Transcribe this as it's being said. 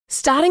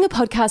Starting a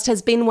podcast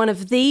has been one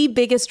of the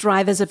biggest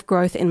drivers of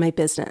growth in my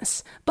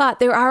business, but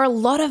there are a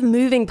lot of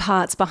moving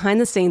parts behind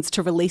the scenes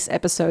to release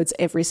episodes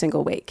every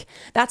single week.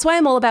 That's why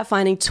I'm all about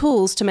finding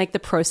tools to make the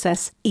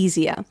process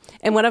easier.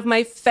 And one of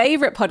my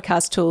favorite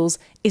podcast tools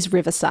is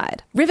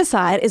Riverside.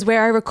 Riverside is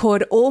where I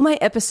record all my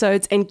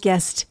episodes and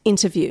guest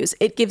interviews.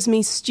 It gives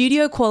me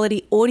studio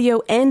quality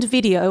audio and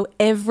video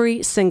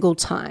every single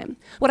time.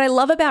 What I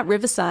love about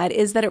Riverside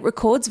is that it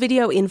records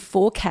video in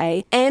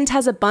 4K and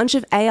has a bunch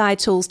of AI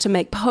tools to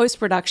make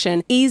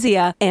post-production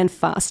easier and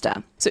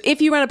faster. So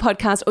if you run a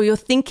podcast or you're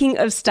thinking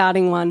of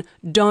starting one,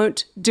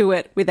 don't do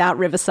it without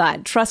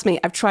Riverside. Trust me,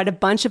 I've tried a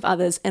bunch of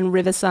others and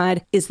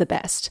Riverside is the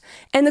best.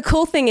 And the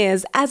cool thing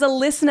is, as a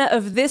listener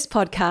of this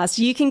podcast,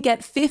 you can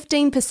get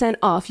 15%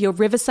 off your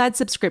Riverside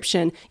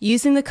subscription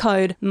using the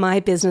code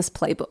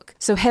MyBusinessPlaybook.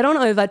 So head on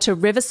over to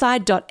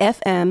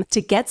riverside.fm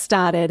to get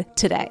started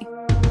today.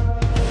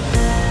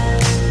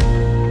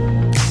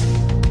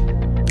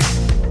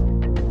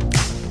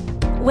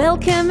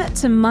 Welcome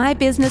to My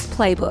Business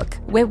Playbook,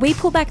 where we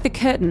pull back the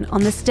curtain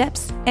on the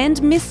steps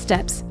and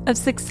missteps of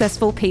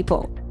successful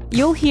people.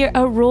 You'll hear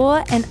a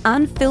raw and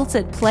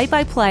unfiltered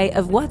play-by-play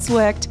of what's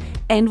worked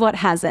and what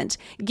hasn't,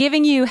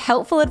 giving you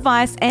helpful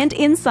advice and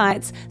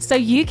insights so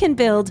you can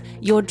build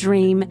your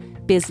dream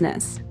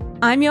business.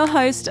 I'm your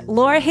host,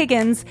 Laura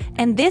Higgins,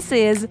 and this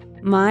is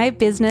My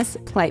Business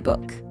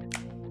Playbook.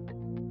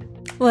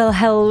 Well,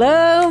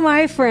 hello,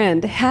 my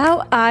friend.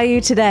 How are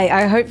you today?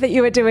 I hope that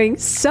you are doing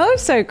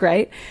so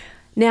great.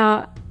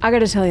 Now, I got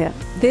to tell you,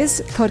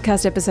 this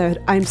podcast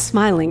episode, I'm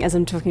smiling as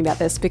I'm talking about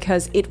this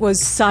because it was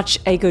such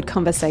a good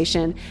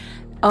conversation.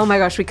 Oh my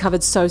gosh, we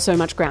covered so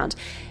much ground.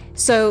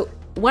 So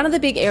one of the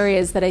big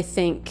areas that I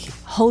think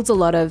holds a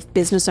lot of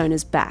business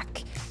owners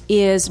back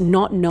is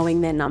not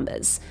knowing their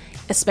numbers.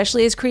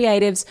 Especially as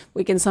creatives,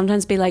 we can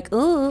sometimes be like,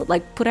 oh,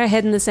 like put our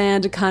head in the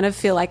sand and kind of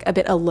feel like a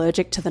bit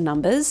allergic to the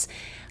numbers.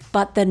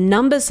 But the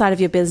numbers side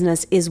of your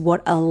business is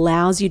what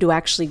allows you to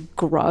actually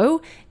grow.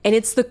 And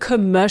it's the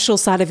commercial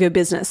side of your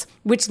business,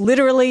 which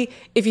literally,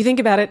 if you think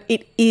about it,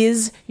 it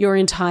is your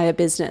entire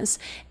business.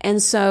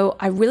 And so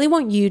I really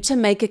want you to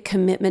make a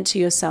commitment to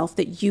yourself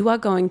that you are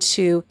going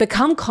to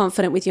become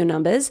confident with your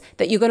numbers,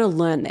 that you're going to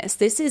learn this.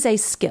 This is a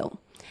skill.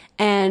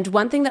 And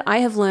one thing that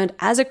I have learned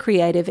as a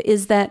creative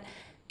is that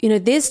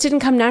this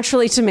didn't come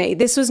naturally to me.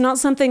 This was not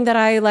something that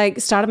I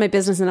started my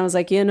business and I was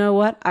like, you know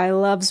what? I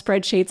love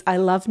spreadsheets. I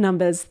love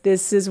numbers.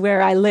 This is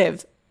where I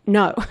live.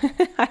 No,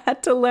 I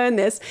had to learn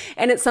this.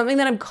 And it's something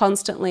that I'm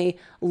constantly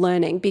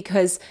learning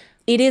because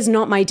it is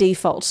not my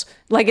default.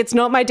 It's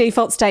not my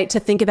default state to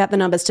think about the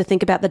numbers, to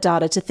think about the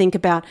data, to think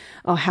about,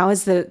 how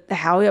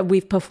are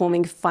we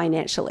performing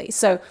financially?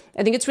 So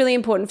I think it's really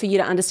important for you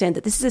to understand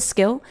that this is a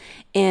skill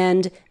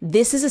and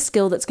this is a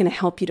skill that's going to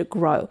help you to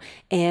grow.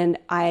 And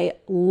I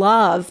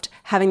loved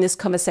having this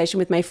conversation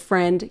with my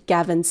friend,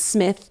 Gavin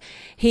Smith.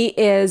 He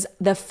is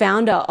the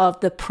founder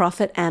of the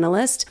Profit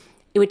Analyst,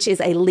 which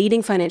is a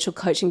leading financial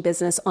coaching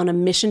business on a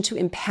mission to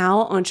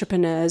empower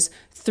entrepreneurs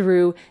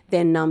through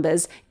their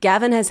numbers.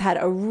 Gavin has had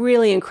a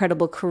really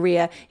incredible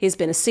career. He's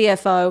been a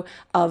CFO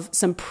of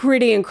some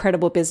pretty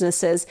incredible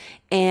businesses.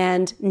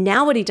 And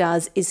now what he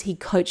does is he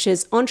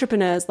coaches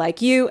entrepreneurs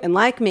like you and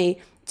like me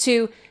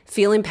to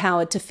feel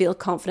empowered, to feel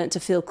confident, to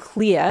feel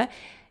clear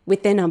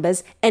with their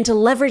numbers and to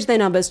leverage their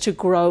numbers to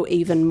grow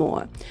even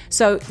more.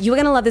 So you're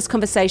going to love this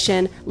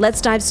conversation.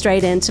 Let's dive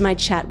straight into my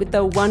chat with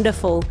the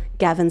wonderful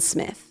Gavin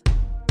Smith.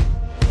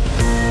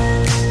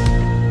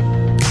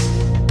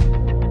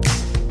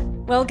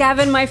 Well,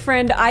 Gavin, my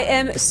friend, I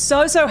am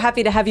so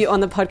happy to have you on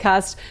the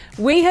podcast.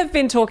 We have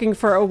been talking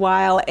for a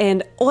while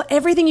and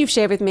everything you've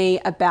shared with me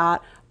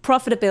about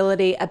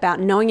profitability, about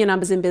knowing your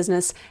numbers in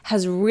business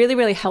has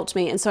really helped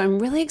me. And so I'm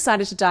really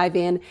excited to dive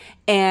in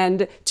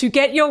and to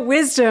get your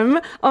wisdom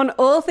on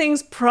all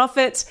things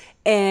profit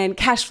and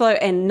cash flow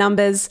and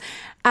numbers.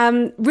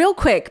 Real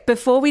quick,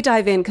 before we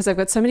dive in, because I've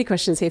got so many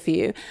questions here for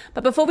you,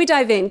 but before we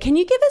dive in, can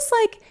you give us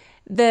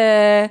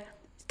the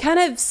kind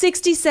of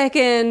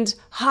 60-second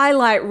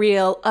highlight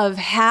reel of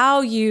how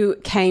you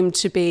came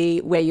to be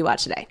where you are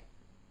today?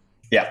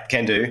 Yeah,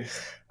 can do.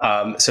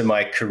 So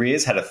my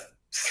career's had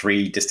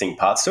three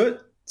distinct parts to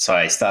it. So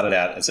I started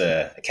out as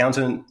an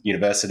accountant,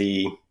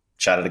 university,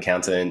 chartered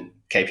accountant,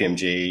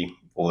 KPMG,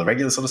 all the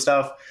regular sort of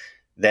stuff.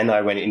 Then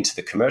I went into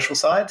the commercial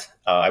side.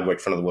 I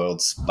worked for one of the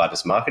world's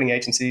largest marketing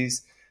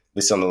agencies,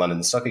 listed on the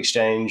London Stock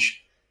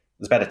Exchange.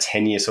 It was about a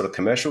 10-year sort of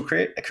commercial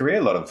career,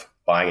 a lot of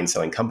buying and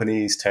selling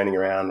companies, turning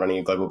around, running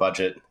a global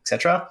budget,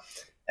 etc.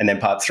 And then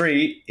part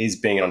 3 is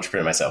being an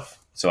entrepreneur myself.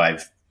 So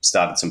I've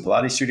started some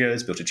Pilates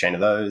studios, built a chain of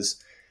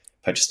those,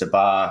 purchased a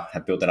bar,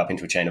 have built that up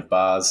into a chain of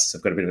bars. So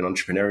I've got a bit of an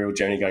entrepreneurial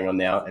journey going on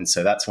now. And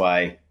so that's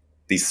why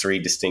these 3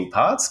 distinct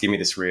parts give me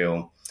this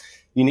real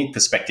unique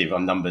perspective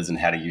on numbers and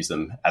how to use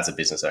them as a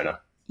business owner.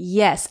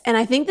 Yes. And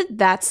I think that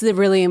that's the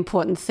really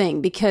important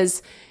thing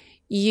because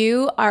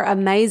you are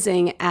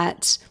amazing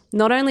at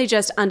not only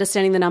just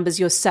understanding the numbers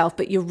yourself,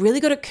 but you're really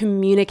good at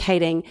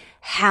communicating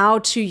how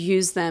to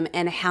use them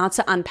and how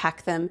to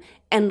unpack them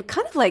and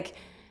kind of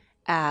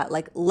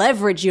like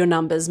leverage your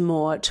numbers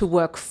more to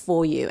work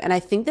for you. And I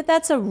think that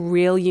that's a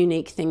real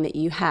unique thing that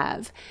you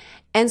have.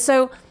 And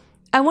so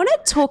I want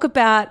to talk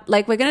about,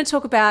 like, we're going to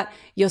talk about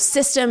your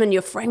system and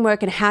your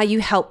framework and how you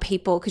help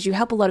people, because you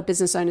help a lot of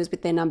business owners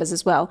with their numbers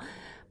as well.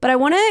 But I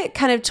want to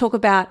kind of talk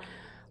about,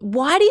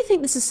 why do you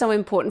think this is so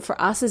important for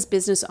us as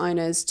business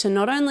owners to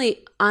not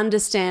only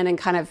understand and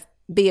kind of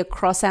be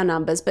across our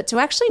numbers, but to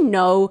actually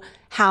know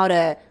how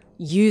to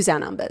use our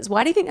numbers?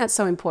 Why do you think that's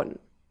so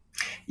important?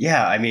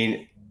 Yeah, I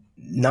mean,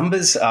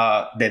 numbers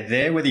they're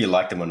there whether you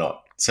like them or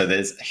not. So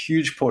there's a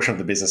huge portion of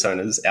the business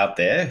owners out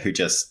there who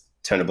just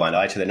turn a blind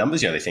eye to their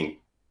numbers. They think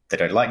they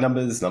don't like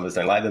numbers don't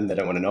like them, they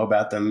don't want to know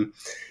about them.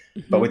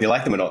 But whether you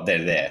like them or not,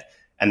 they're there.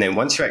 And then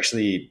once you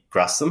actually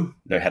grasp them,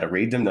 know how to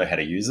read them, know how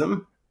to use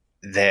them,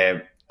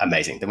 they're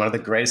amazing. They're one of the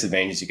greatest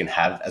advantages you can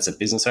have as a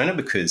business owner,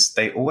 because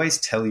they always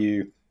tell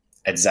you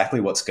exactly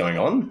what's going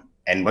on.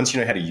 And once you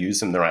know how to use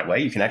them the right way,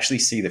 you can actually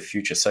see the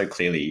future so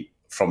clearly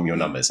from your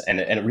numbers. And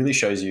it really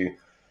shows you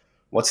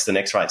what's the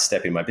next right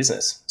step in my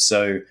business.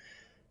 So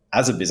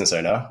as a business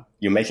owner,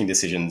 you're making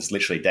decisions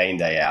literally day in,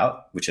 day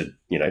out, which are,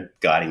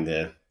 guiding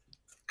the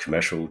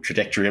commercial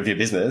trajectory of your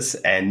business.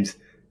 And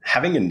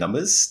having your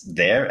numbers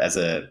there as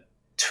a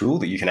tool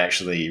that you can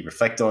actually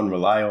reflect on,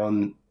 rely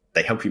on,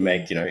 they help you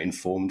make,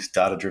 informed,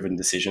 data-driven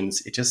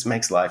decisions. It just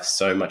makes life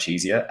so much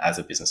easier as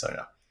a business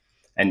owner.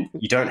 And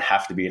you don't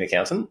have to be an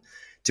accountant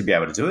to be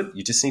able to do it.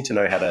 You just need to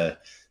know how to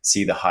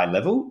see the high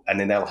level, and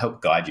then that'll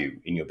help guide you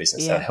in your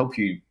business. That'll help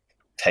you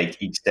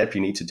take each step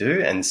you need to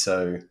do. And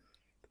so,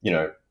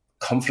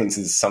 confidence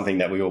is something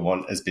that we all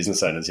want as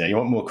business owners. You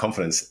want more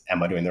confidence.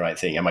 Am I doing the right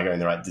thing? Am I going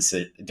the right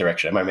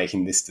direction? Am I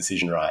making this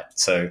decision right?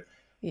 So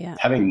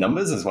having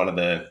numbers as one of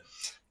the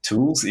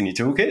tools in your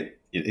toolkit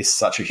is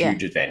such a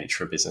huge advantage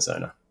for a business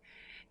owner.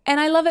 And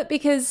I love it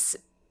because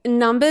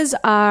numbers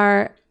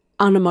are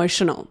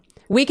unemotional.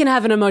 We can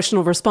have an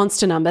emotional response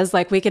to numbers.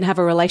 Like, we can have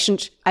a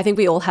relationship. I think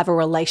we all have a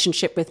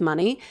relationship with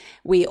money.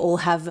 We all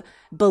have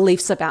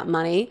beliefs about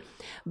money.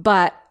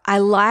 But I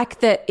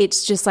like that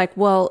it's just like,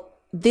 well,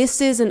 this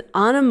is an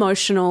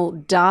unemotional,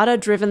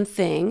 data-driven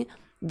thing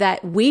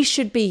that we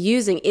should be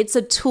using. It's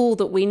a tool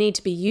that we need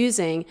to be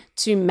using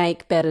to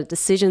make better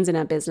decisions in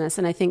our business.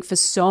 And I think for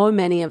so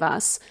many of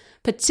us,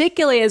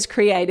 particularly as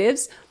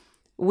creatives,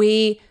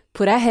 we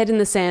put our head in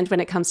the sand when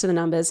it comes to the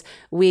numbers.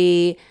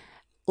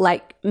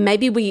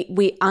 Maybe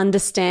we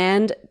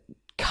understand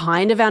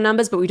kind of our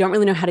numbers, but we don't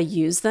really know how to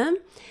use them.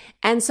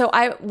 And so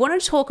I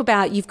want to talk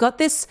about, you've got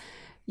this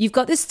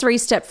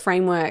 3-step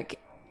framework,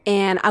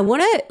 and I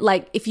want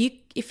to, if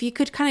you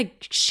could kind of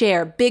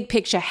share big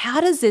picture,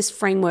 how does this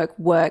framework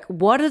work?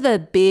 What are the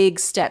big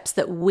steps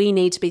that we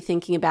need to be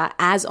thinking about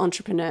as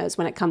entrepreneurs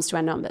when it comes to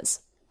our numbers?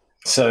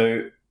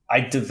 So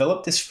I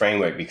developed this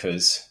framework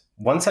because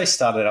once I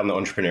started on the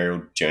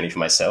entrepreneurial journey for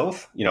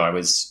myself, I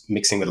was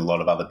mixing with a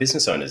lot of other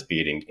business owners,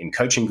 be it in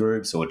coaching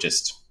groups or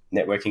just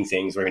networking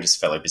things, or even just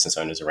fellow business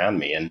owners around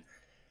me. And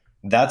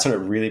that's when it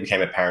really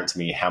became apparent to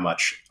me how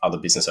much other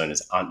business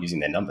owners aren't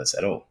using their numbers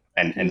at all,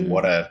 and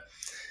what a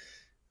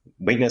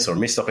weakness or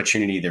missed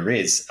opportunity there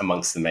is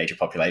amongst the major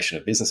population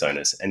of business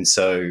owners. And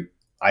so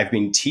I've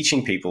been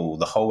teaching people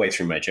the whole way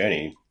through my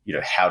journey,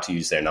 how to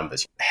use their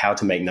numbers, how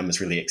to make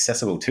numbers really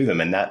accessible to them.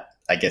 And that,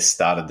 I guess,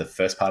 started the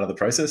first part of the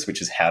process,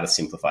 which is how to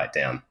simplify it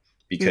down.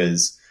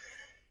 Because,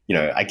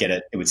 I get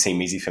it. It would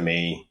seem easy for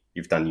me.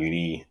 You've done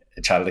uni,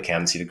 a chartered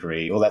accountancy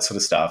degree, all that sort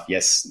of stuff.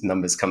 Yes,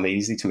 numbers come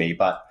easy to me,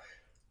 but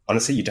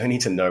honestly, you don't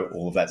need to know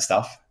all of that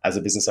stuff as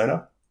a business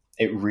owner.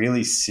 It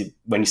really,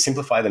 when you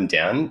simplify them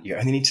down, you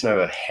only need to know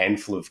a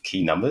handful of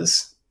key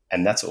numbers,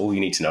 and that's all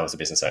you need to know as a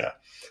business owner.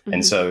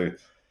 And so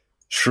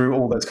through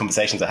all those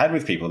conversations I had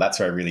with people, that's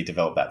where I really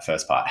developed that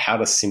first part, how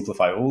to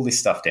simplify all this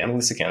stuff down, all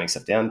this accounting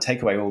stuff down,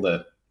 take away all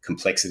the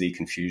complexity,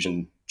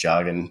 confusion,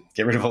 jargon,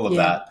 get rid of all of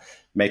that,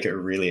 make it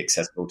really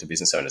accessible to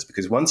business owners.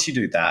 Because once you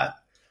do that,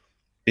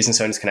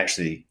 business owners can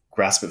actually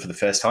grasp it for the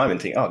first time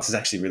and think, oh, this is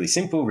actually really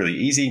simple, really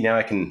easy. Now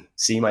I can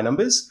see my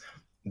numbers.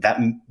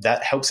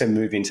 That helps them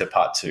move into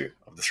part 2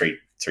 of the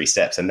three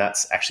steps. And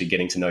that's actually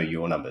getting to know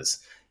your numbers.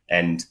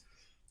 And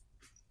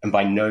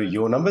by know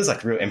your numbers,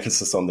 like real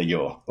emphasis on the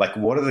your. Like,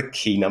 what are the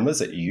key numbers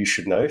that you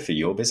should know for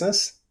your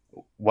business?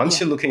 Once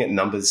you're looking at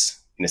numbers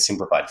in a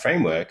simplified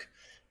framework,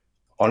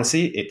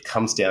 honestly, it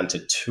comes down to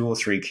 2 or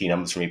 3 key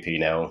numbers from your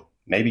P&L,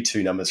 maybe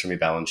 2 numbers from your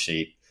balance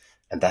sheet.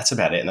 And that's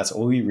about it. And that's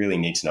all you really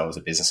need to know as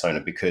a business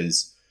owner,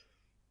 because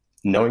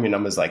knowing your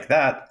numbers like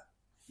that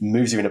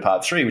moves you into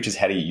part 3, which is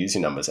how do you use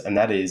your numbers? And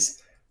that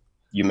is,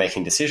 you're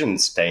making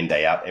decisions day in,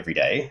 day out, every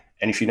day.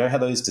 And if you know how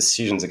those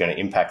decisions are going to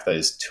impact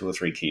those 2 or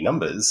 3 key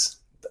numbers,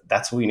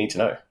 that's all you need to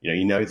know.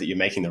 You know that you're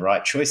making the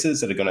right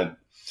choices that are going to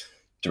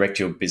direct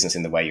your business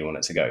in the way you want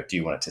it to go. Do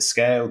you want it to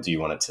scale? Do you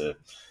want it to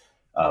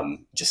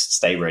just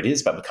stay where it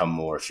is but become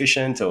more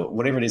efficient, or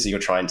whatever it is that you're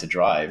trying to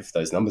drive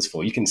those numbers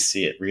for? You can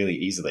see it really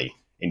easily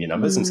in your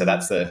numbers. And so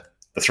that's the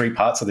 3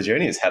 parts of the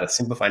journey, is how to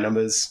simplify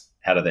numbers,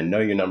 how to then know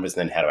your numbers,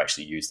 and then how to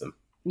actually use them.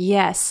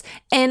 Yes.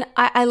 And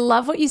I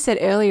love what you said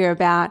earlier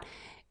about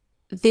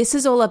this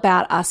is all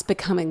about us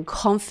becoming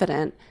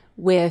confident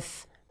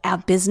with our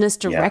business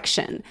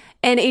direction.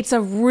 And it's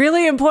a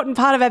really important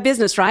part of our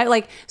business, right?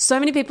 Like so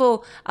many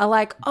people are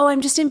like, oh,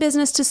 I'm just in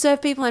business to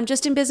serve people. I'm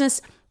just in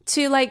business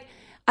to like,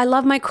 I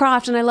love my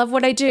craft and I love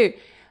what I do.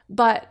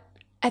 But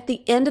at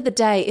the end of the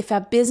day, if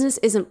our business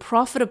isn't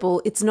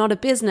profitable, it's not a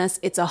business,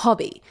 it's a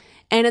hobby.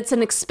 And it's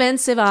an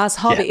expensive ass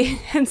hobby. Yeah.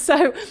 And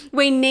so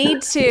we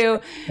need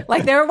to,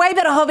 like, there are way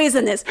better hobbies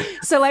than this.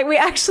 So like we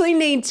actually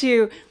need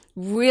to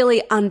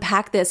really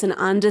unpack this and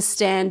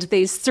understand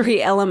these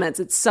three elements.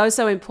 It's so,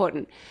 so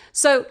important.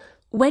 So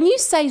when you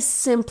say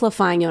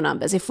simplifying your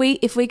numbers, if we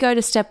go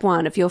to step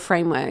one of your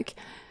framework,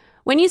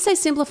 when you say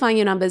simplifying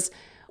your numbers,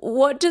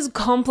 what does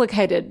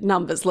complicated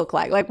numbers look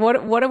like? Like what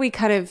are we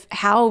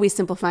how are we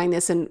simplifying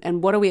this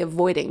and what are we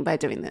avoiding by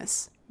doing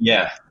this?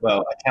 Yeah,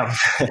 well,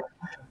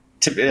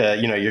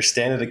 your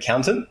standard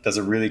accountant does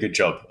a really good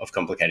job of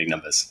complicating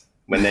numbers.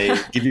 When they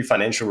give you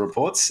financial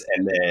reports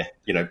and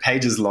they're,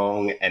 pages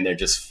long and they're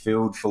just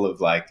filled full of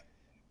like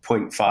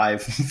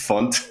 0.5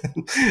 font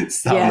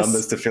style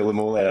numbers to fill them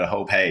all out a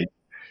whole page.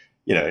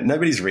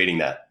 Nobody's reading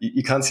that.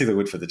 You can't see the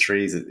wood for the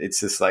trees.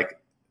 It's just like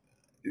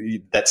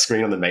that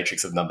screen on the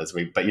matrix of numbers,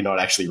 but you're not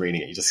actually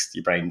reading it.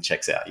 Your brain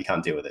checks out. You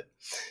can't deal with it.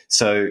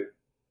 So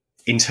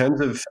in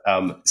terms of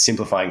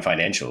simplifying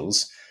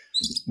financials,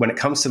 when it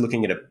comes to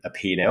looking at a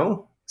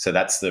P&L, so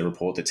that's the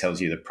report that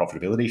tells you the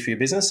profitability for your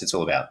business. It's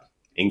all about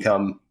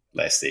income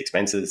less the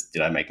expenses.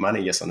 Did I make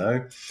money? Yes or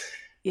no?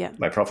 Yeah.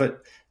 My profit.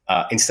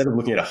 Instead of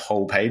looking at a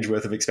whole page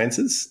worth of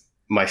expenses,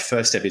 my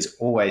first step is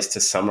always to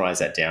summarize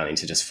that down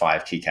into just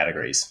 5 key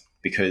categories,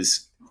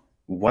 because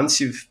once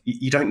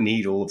you don't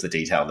need all of the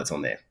detail that's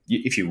on there.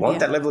 If you want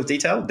that level of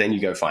detail, then you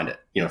go find it.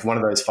 If one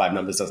of those 5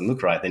 numbers doesn't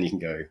look right, then you can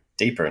go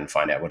deeper and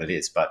find out what it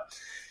is. But,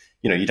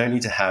 you don't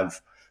need to have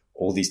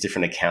all these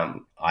different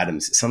account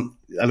items.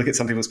 I look at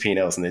some people's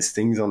P&Ls and there's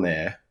things on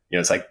there.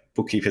 It's like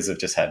bookkeepers have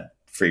just had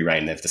free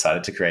reign. They've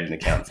decided to create an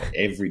account for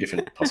every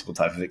different possible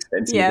type of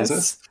expense in the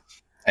business.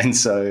 And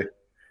so,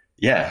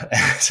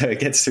 so it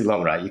gets too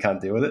long, right? You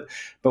can't deal with it.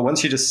 But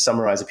once you just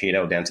summarize a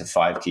P&L down to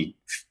 5 key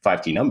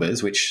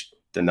numbers, which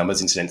the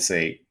numbers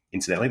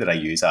incidentally that I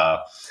use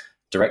are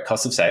direct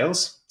cost of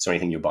sales, so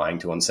anything you're buying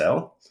to on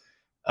sale,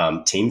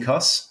 team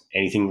costs,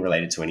 anything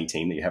related to any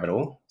team that you have at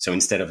all. So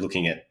instead of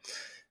looking at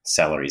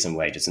salaries and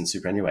wages and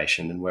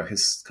superannuation and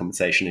workers'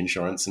 compensation,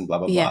 insurance and blah,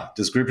 blah, blah,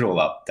 just group it all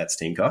up. That's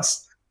team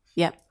costs.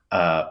 Yeah.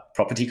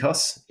 Property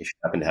costs, if you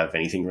happen to have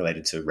anything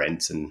related to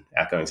rent and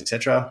outgoings,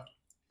 etc.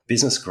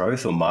 Business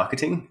growth or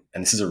marketing,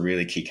 and this is a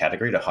really key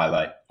category to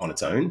highlight on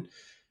its own,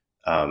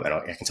 and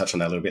I can touch on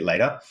that a little bit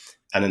later.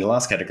 And then the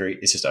last category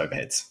is just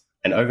overheads.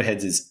 And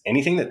overheads is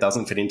anything that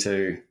doesn't fit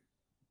into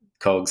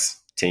COGS,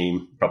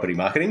 team, property,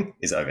 marketing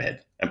is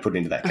overhead, and put it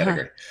into that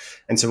category.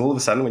 And so all of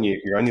a sudden, when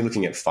you're only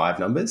looking at 5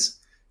 numbers,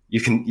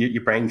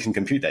 your brain can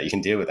compute that. You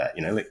can deal with that.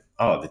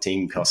 The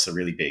team costs are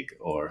really big,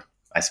 or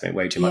I spent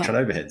way too much on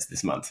overheads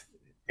this month.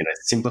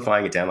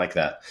 Simplifying it down like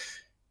that,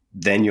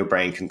 then your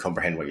brain can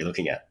comprehend what you're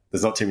looking at.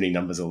 There's not too many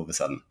numbers all of a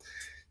sudden.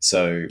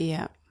 So,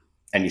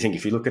 and you think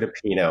if you look at a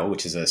P&L,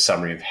 which is a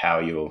summary of how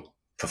you're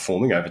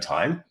performing over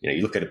time,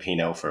 you look at a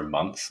P&L for a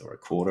month or a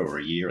quarter or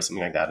a year or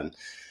something like that. And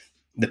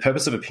the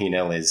purpose of a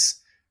P&L is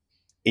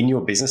in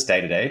your business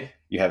day to day,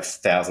 you have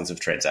thousands of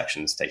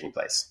transactions taking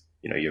place.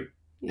 You're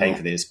paying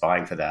for this,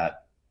 buying for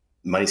that,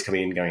 money's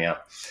coming in, going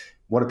out.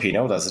 What a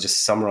P&L does is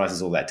just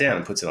summarizes all that down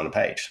and puts it on a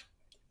page.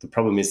 The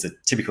problem is the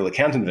typical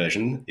accountant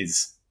version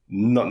is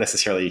not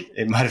necessarily,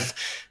 it might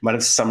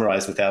have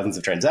summarized the thousands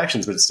of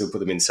transactions, but it still put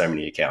them in so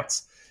many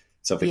accounts.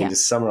 So if we can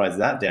just summarize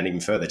that down even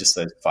further, just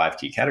those 5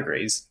 key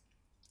categories,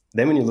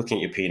 then when you're looking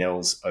at your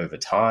P&Ls over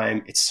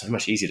time, it's so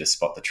much easier to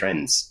spot the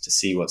trends, to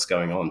see what's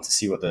going on, to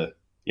see what the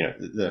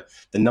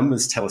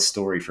numbers tell a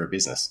story for a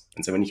business.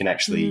 And so when you can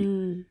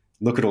actually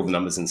look at all the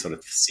numbers and sort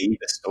of see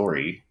the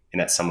story in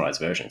that summarized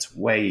version, it's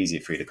way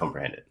easier for you to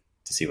comprehend it,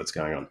 to see what's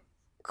going on.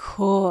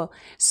 Cool.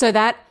 So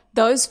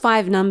those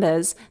 5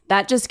 numbers,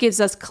 that just gives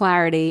us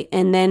clarity.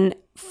 And then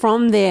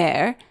from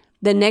there,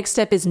 the next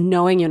step is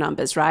knowing your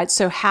numbers, right?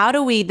 So how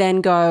do we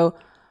then go,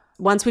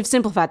 once we've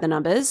simplified the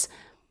numbers,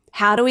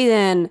 how do we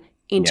then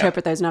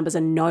interpret those numbers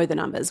and know the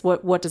numbers?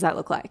 What does that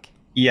look like?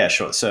 Yeah,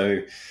 sure. So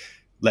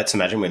let's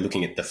imagine we're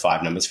looking at the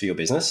 5 numbers for your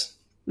business.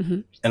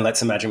 Mm-hmm. And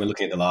let's imagine we're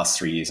looking at the last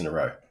 3 years in a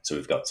row. So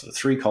we've got sort of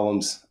 3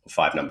 columns of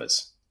 5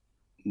 numbers.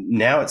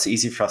 Now it's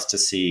easy for us to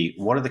see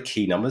what are the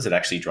key numbers that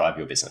actually drive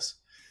your business.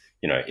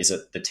 Is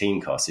it the team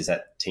cost? Is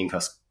that team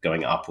cost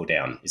going up or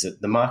down? Is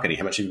it the marketing?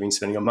 How much have you been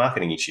spending on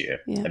marketing each year?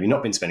 Yeah. Have you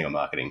not been spending on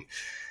marketing?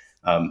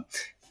 And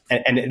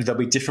they'll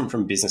be different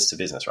from business to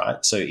business,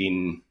 right? So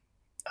in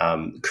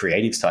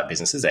creative type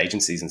businesses,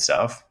 agencies and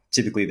stuff,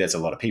 typically there's a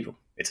lot of people.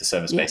 It's a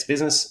service-based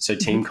business. So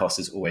team cost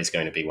is always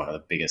going to be one of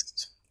the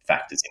biggest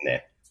factors in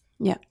there.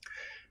 Yeah.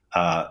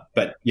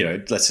 But,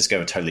 let's just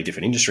go a totally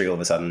different industry all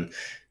of a sudden.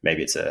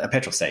 Maybe it's a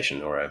petrol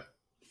station or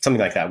something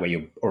like that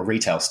or a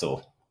retail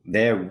store.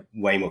 They're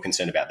way more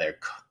concerned about their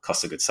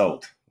cost of goods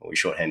sold, or we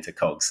shorthand to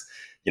COGS.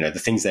 The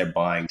things they're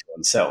buying to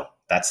and sell.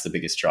 That's the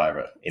biggest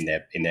driver in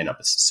their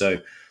numbers.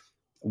 So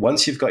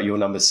once you've got your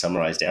numbers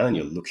summarized down and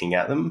you're looking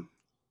at them,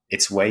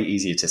 it's way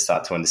easier to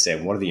start to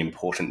understand what are the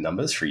important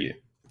numbers for you.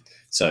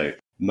 So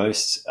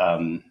most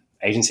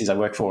agencies I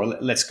work for,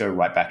 let's go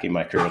right back in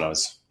my career when I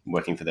was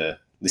working for the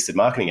listed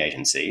marketing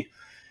agency,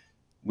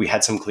 we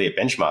had some clear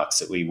benchmarks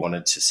that we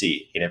wanted to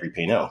see in every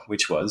P&L,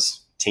 which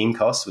was team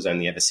cost was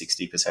only ever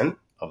 60%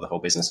 of the whole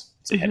business.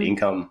 So you had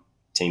income,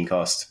 team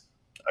cost,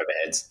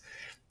 overheads.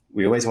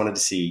 We always wanted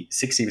to see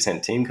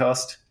 60% team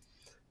cost,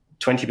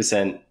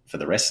 20% for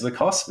the rest of the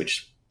costs,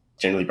 which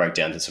generally broke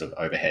down to sort of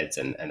overheads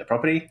and the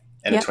property,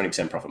 and a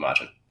 20% profit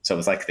margin. So it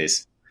was like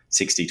this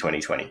 60, 20,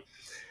 20.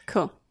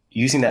 Cool.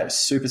 Using that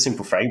super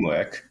simple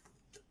framework,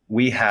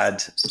 we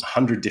had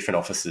 100 different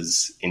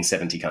offices in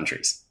 70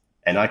 countries.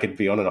 And I could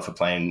be on and off a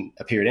plane,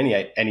 appear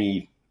at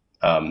any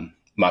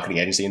marketing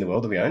agency in the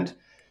world that we owned,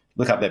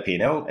 look up their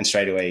P&L, and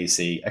straight away you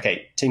see,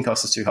 okay, team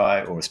cost is too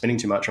high, or spending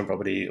too much on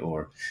property,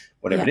 or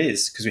whatever it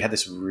is, because we had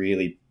this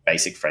really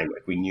basic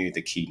framework. We knew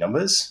the key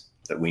numbers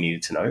that we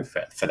needed to know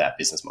for that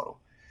business model.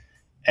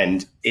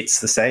 And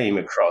it's the same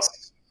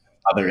across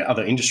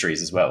other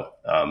industries as well.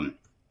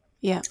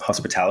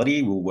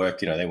 Hospitality will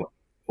work,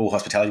 all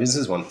hospitality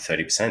businesses want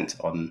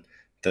 30% on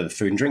the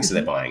food and drinks that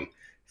they're buying,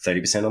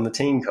 30% on the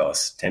team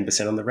costs,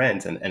 10% on the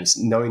rent, and it's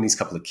knowing these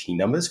couple of key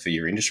numbers for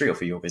your industry or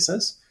for your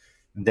business,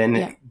 then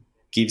it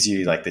gives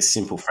you like this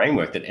simple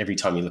framework that every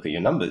time you look at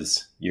your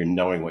numbers, you're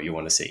knowing what you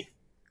want to see.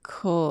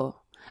 Cool.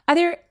 Are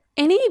there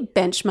any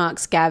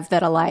benchmarks, Gav,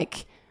 that are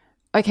like,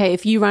 okay,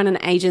 if you run an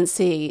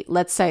agency,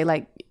 let's say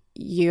like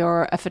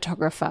you're a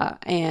photographer,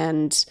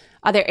 and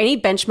are there any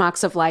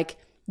benchmarks of like,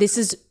 this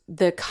is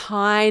the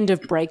kind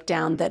of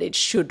breakdown that it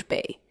should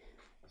be?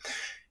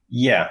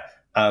 Yeah.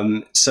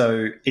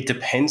 So it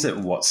depends at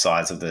what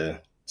size of the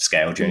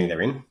scale journey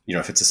they're in.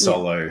 If it's a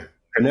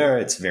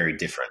solopreneur, it's very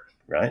different,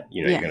 right?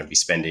 You're going to be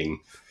spending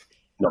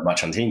not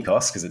much on team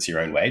costs because it's your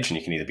own wage, and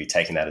you can either be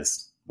taking that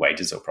as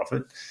wages or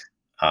profit.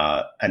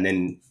 And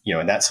then,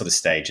 in that sort of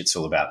stage, it's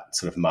all about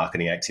sort of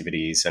marketing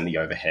activities and the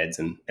overheads.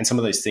 And some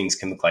of those things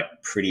can look like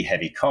pretty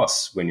heavy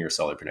costs when you're a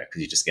solopreneur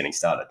because you're just getting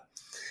started.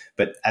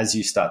 But as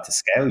you start to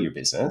scale your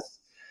business,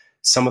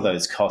 some of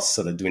those costs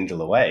sort of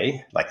dwindle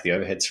away, like the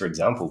overheads, for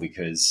example,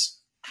 because,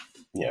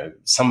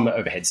 some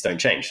overheads don't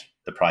change.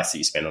 The price that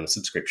you spend on a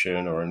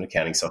subscription or an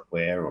accounting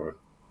software or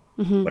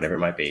whatever it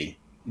might be,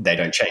 they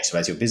don't change. So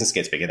as your business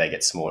gets bigger, they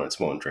get smaller and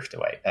smaller and drift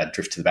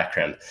to the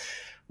background.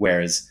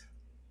 Whereas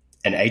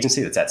an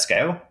agency that's at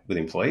scale with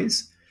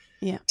employees,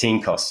 team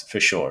costs,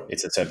 for sure.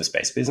 It's a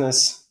service-based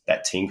business.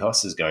 That team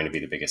cost is going to be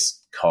the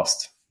biggest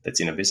cost that's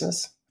in a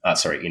business.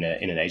 In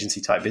an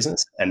agency type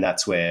business. And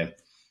that's where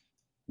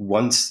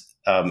once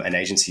an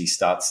agency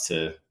starts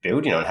to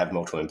build, and have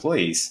multiple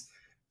employees,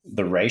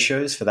 the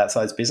ratios for that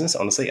size business,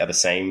 honestly, are the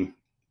same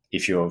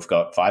if you've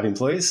got 5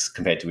 employees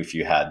compared to if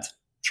you had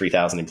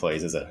 3,000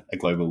 employees as a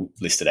global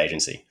listed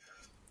agency.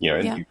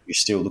 You're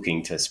still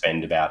looking to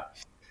spend about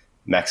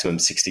maximum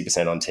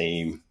 60% on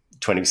team,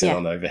 20%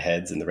 on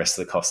overheads, and the rest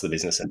of the cost of the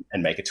business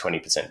and make a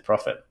 20%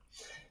 profit.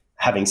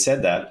 Having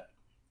said that,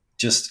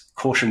 just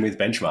caution with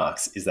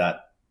benchmarks is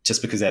that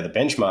just because they're the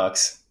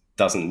benchmarks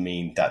doesn't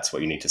mean that's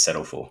what you need to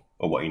settle for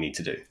or what you need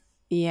to do.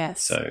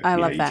 Yes, so I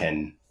love that. You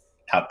can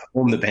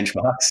outperform the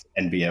benchmarks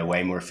and be a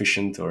way more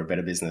efficient or a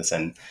better business,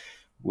 and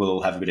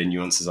we'll have a bit of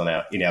nuances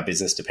in our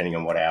business depending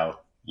on what our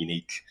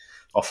unique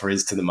offer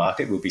is to the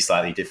market. Will be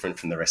slightly different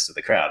from the rest of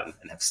the crowd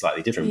and have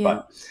slightly different.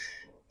 But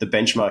the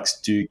benchmarks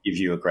do give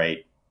you a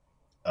great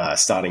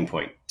starting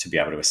point to be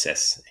able to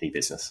assess any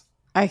business.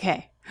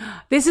 Okay,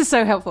 this is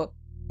so helpful.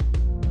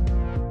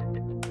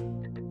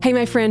 Hey,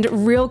 my friend,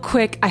 real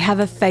quick, I have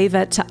a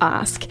favor to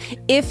ask.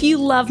 If you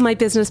love my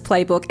business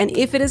playbook and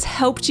if it has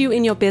helped you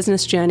in your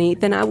business journey,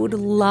 then I would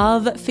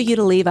love for you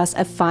to leave us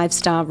a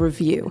 5-star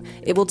review.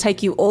 It will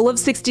take you all of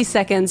 60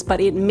 seconds,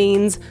 but it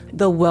means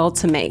the world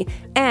to me.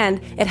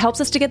 And it helps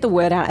us to get the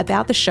word out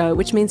about the show,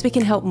 which means we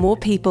can help more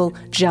people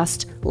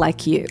just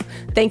like you.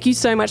 Thank you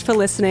so much for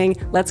listening.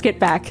 Let's get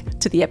back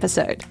to the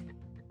episode.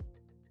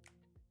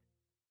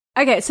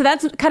 Okay, so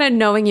that's kind of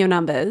knowing your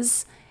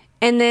numbers.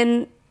 And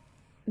then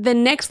the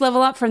next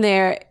level up from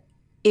there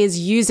is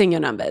using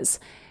your numbers.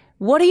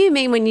 What do you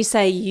mean when you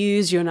say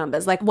use your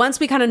numbers? Like once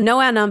we kind of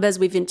know our numbers,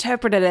 we've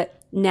interpreted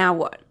it, now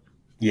what?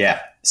 Yeah.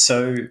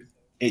 So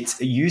it's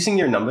using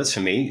your numbers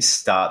for me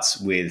starts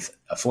with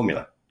a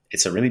formula.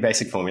 It's a really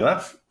basic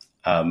formula.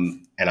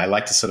 And I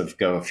like to sort of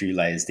go a few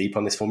layers deep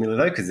on this formula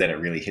though, because then it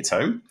really hits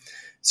home.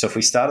 So if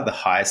we start at the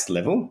highest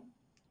level,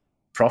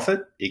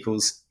 profit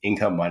equals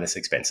income minus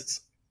expenses.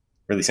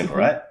 Really simple,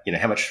 right?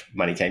 How much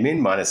money came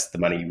in minus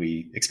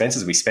the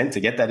expenses we spent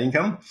to get that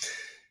income.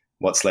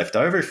 What's left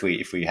over?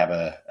 If we have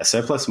a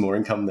surplus, more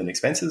income than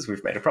expenses,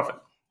 we've made a profit.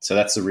 So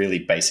that's a really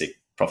basic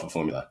profit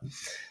formula.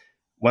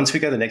 Once we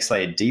go the next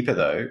layer deeper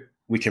though,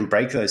 we can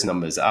break those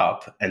numbers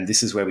up. And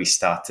this is where we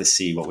start to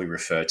see what we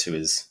refer to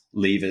as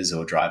levers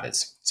or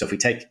drivers. So if we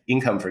take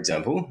income, for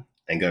example,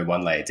 and go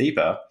one layer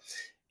deeper,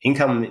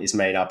 income is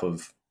made up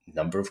of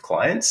number of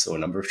clients or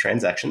number of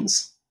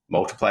transactions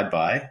multiplied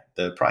by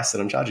the price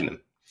that I'm charging them.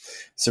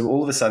 So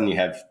all of a sudden you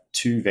have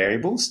 2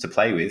 variables to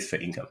play with for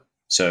income.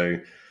 So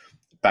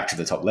back to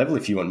the top level,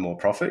 if you want more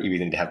profit, you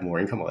either need to have more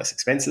income or less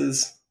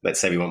expenses. Let's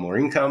say we want more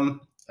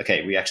income.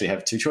 Okay, we actually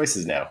have two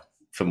choices now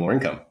for more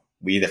income.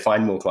 We either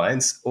find more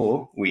clients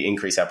or we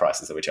increase our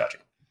prices that we're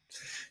charging.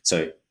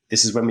 So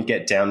this is when we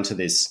get down to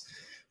this,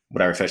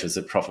 what I refer to as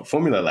the profit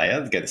formula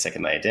layer, get the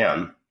second layer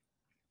down.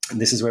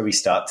 And this is where we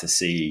start to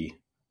see,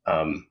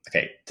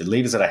 okay, the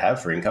levers that I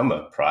have for income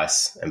are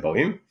price and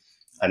volume.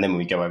 And then when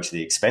we go over to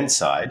the expense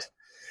side,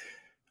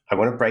 I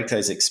want to break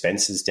those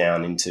expenses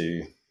down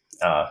into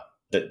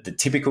the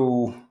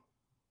typical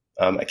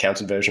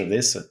accountant version of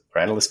this,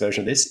 or analyst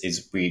version of this,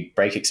 is we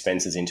break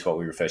expenses into what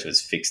we refer to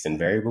as fixed and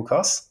variable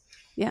costs.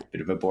 Yeah.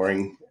 Bit of a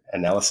boring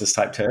analysis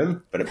type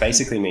term, but it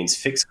basically means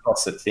fixed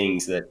costs are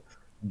things that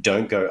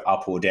don't go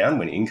up or down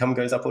when income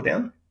goes up or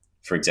down.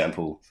 For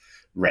example,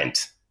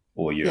 rent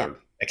or your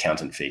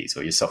accountant fees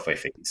or your software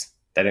fees.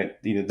 They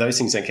don't, those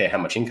things don't care how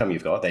much income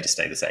you've got, they just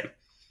stay the same.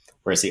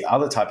 Whereas the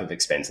other type of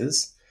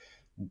expenses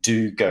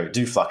do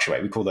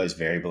fluctuate. We call those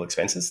variable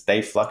expenses.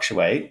 They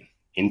fluctuate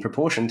in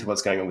proportion to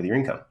what's going on with your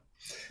income.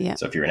 Yeah.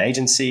 So if you're an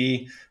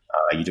agency,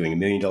 you're doing $1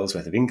 million worth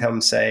of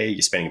income, say,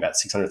 you're spending about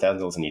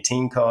 $600,000 on your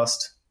team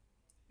cost.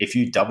 If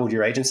you doubled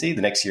your agency,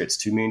 the next year it's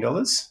 $2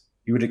 million,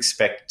 you would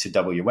expect to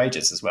double your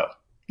wages as well,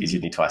 because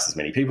you'd need twice as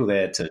many people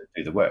there to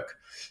do the work.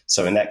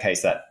 So in that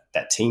case,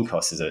 that team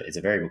cost is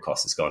a variable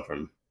cost. It's gone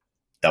from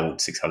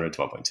doubled 600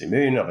 to 1.2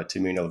 million of a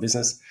 $2 million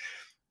business.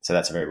 So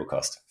that's a variable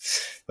cost.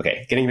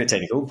 Okay, getting a bit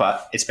technical,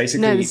 but it's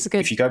basically,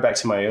 if you go back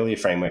to my earlier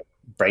framework,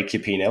 break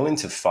your P&L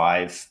into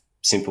 5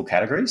 simple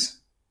categories: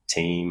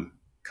 team,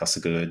 cost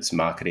of goods,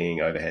 marketing,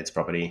 overheads,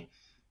 property.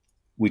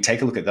 We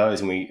take a look at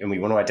those and we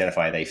want to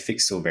identify are they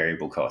fixed or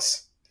variable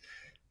costs.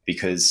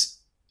 Because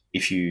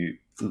we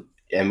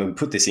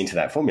put this into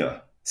that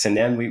formula. So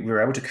now we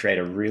were able to create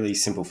a really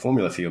simple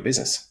formula for your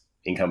business.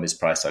 Income is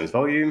price times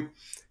volume.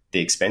 The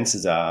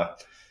expenses are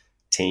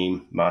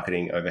team,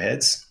 marketing,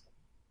 overheads.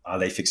 Are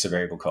they fixed or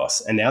variable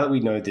costs? And now that we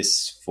know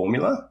this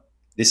formula,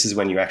 this is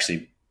when you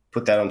actually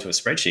put that onto a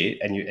spreadsheet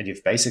and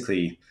you've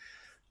basically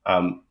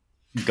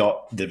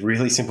got the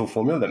really simple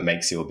formula that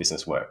makes your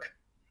business work.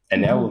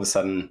 And now all of a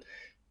sudden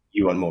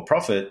you want more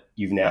profit.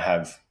 You now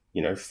have,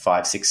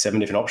 5, 6, 7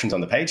 different options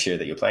on the page here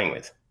that you're playing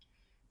with.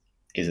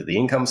 Is it the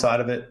income side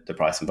of it, the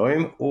price and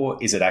volume,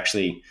 or is it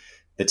actually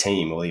the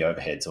team or the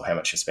overheads or how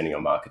much you're spending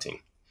on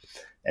marketing?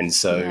 And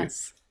so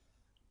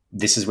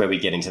this is where we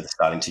get into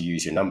starting to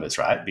use your numbers,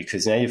 right?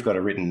 Because now you've got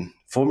a written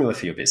formula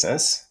for your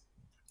business.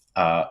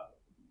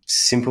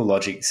 Simple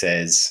logic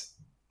says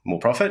more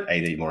profit,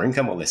 either more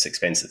income or less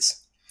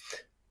expenses.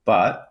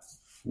 But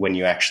when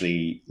you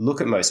actually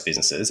look at most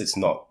businesses, it's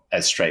not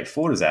as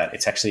straightforward as that.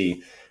 It's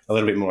actually a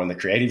little bit more on the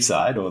creative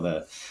side or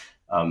the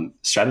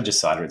strategist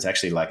side, or it's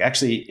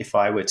actually if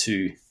I were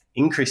to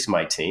increase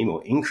my team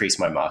or increase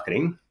my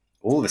marketing,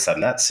 all of a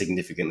sudden that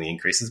significantly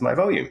increases my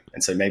volume.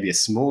 And so maybe a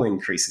small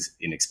increase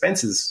in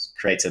expenses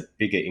creates a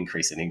bigger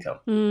increase in income.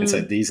 And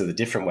so these are the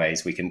different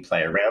ways we can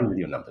play around with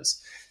your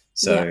numbers.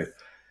 So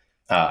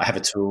I have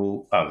a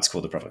tool, it's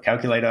called the Profit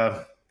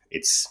Calculator.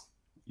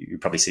 You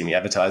probably see me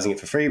advertising it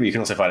for free, but you can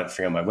also find it for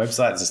free on my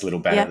website. There's this little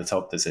banner at the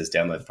top that says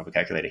download the Profit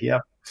Calculator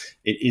here.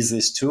 It is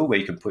this tool where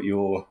you can put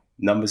your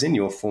numbers in,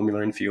 your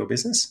formula in for your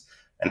business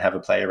and have a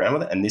play around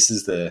with it. And this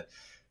is the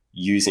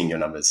using your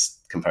numbers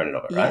component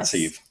of it, right? So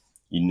you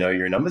know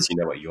your numbers, you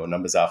know what your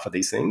numbers are for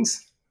these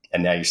things.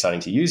 And now you're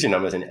starting to use your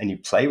numbers and you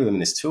play with them in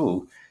this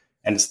tool.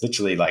 And it's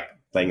literally like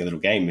playing a little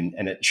game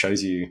and it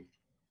shows you,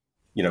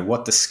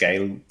 what the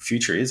scale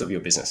future is of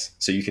your business.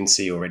 So you can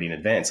see already in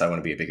advance, I want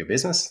to be a bigger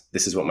business.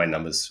 This is what my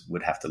numbers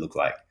would have to look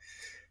like.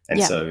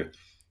 And so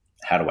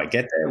how do I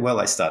get there? Well,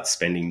 I start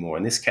spending more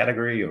in this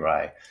category, or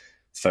I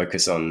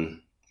focus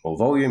on more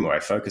volume, or I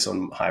focus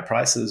on higher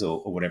prices, or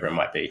whatever it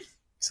might be.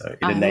 So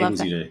it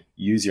enables you to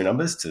use your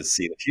numbers to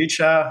see the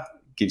future,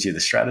 gives you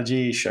the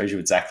strategy, shows you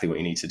exactly what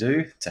you need to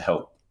do to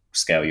help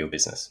scale your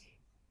business.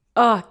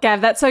 Oh,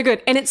 Gav, that's so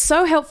good. And it's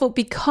so helpful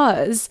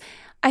because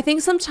I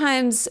think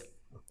sometimes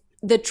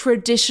the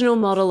traditional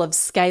model of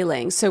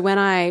scaling, so when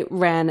I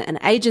ran an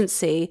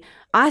agency,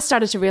 I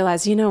started to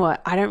realize, you know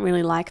what, I don't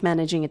really like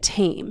managing a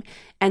team.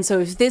 And so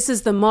if this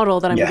is the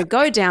model that I'm going to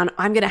go down,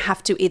 I'm going to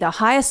have to either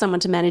hire someone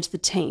to manage the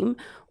team,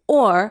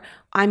 or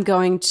I'm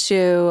going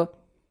to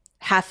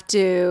have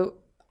to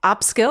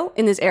upskill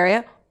in this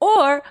area,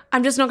 or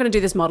I'm just not going to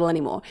do this model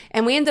anymore.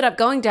 And we ended up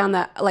going down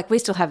that, we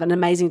still have an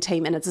amazing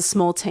team and it's a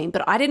small team,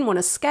 but I didn't want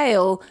to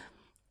scale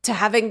to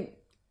having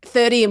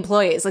 30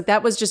 employees.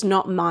 That was just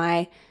not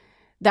my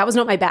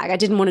bag. I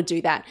didn't want to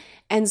do that.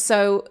 And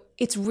so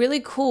it's really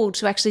cool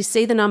to actually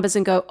see the numbers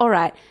and go, all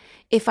right,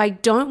 if I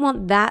don't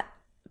want that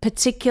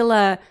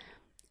particular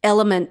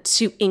element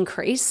to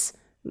increase,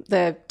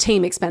 the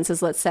team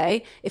expenses, let's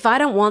say, if I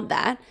don't want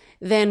that,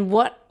 then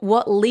what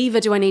lever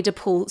do I need to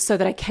pull so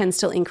that I can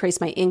still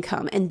increase my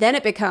income? And then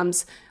it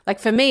becomes,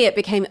 for me, it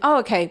became,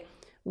 okay,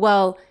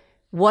 well,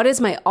 what is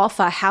my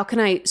offer? How can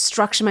I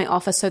structure my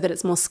offer so that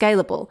it's more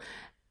scalable?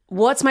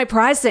 What's my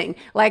pricing?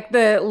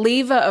 The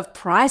lever of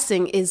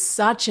pricing is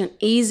such an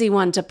easy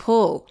one to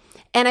pull.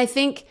 And I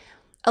think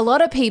a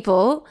lot of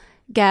people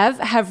Gav,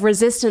 have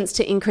resistance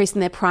to increasing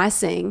their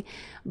pricing.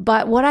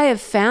 But what I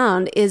have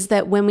found is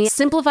that when we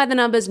simplify the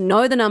numbers,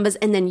 know the numbers,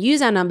 and then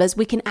use our numbers,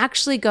 we can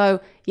actually go,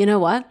 you know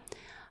what?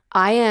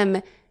 I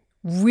am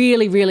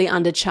really, really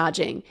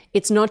undercharging.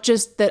 It's not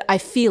just that I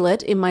feel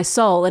it in my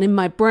soul and in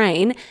my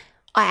brain.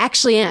 I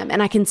actually am,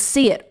 and I can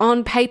see it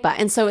on paper.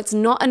 And so it's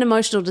not an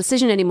emotional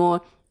decision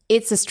anymore.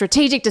 It's a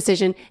strategic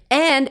decision.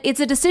 And it's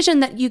a decision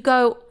that you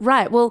go,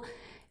 right, well,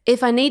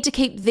 if I need to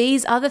keep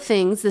these other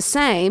things the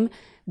same,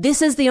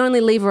 this is the only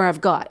lever I've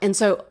got. And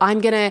so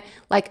I'm going to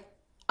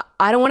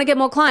I don't want to get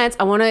more clients.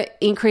 I want to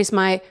increase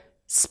my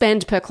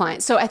spend per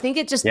client. So I think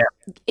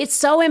it's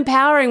so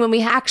empowering when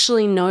we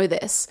actually know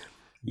this.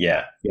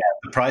 Yeah.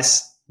 The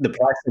price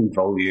and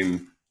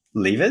volume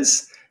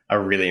levers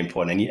are really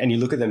important. And you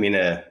look at them in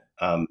a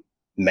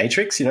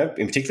matrix,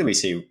 in particular, we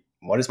see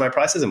what is my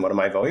prices and what are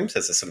my volumes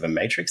as a sort of a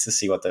matrix to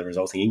see what the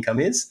resulting income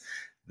is.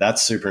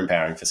 That's super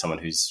empowering for someone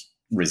who's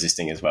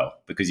resisting as well,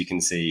 because you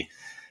can see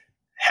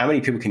how many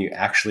people can you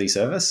actually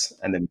service,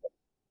 and then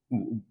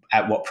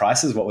at what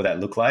prices, what would that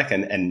look like?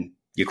 And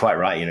you're quite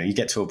right. You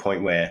get to a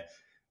point where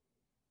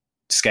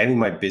scaling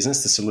my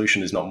business, the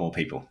solution is not more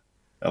people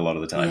a lot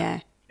of the time. Yeah.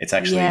 It's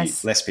actually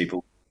less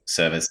people,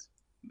 service,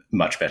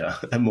 much better,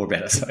 more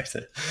better. Sorry.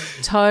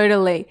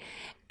 Totally.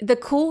 The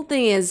cool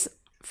thing is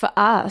for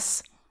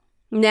us,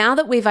 now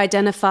that we've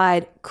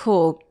identified,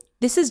 cool,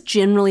 this is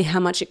generally how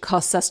much it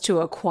costs us to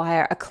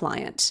acquire a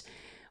client.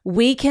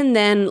 We can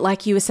then,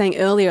 like you were saying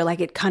earlier,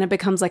 it kind of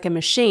becomes like a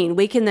machine.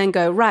 We can then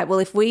go, right, well,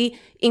 if we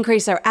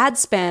increase our ad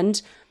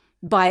spend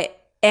by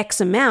X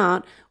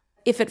amount,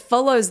 if it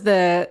follows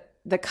the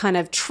kind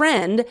of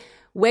trend,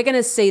 we're going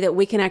to see that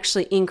we can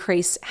actually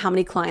increase how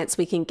many clients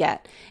we can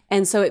get.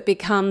 And so it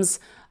becomes,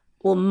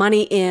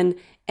 money in,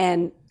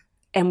 and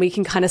we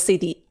can kind of see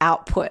the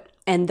output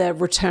and the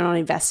return on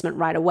investment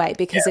right away,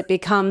 because it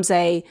becomes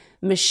a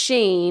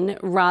machine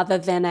rather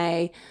than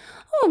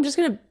I'm just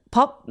going to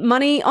pop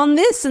money on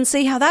this and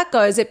see how that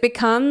goes. It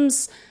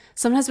becomes,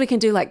 sometimes we can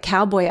do like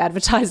cowboy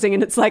advertising,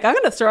 and it's like, I'm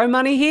going to throw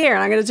money here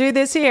and I'm going to do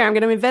this here. I'm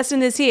going to invest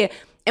in this here.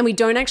 And we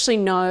don't actually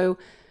know,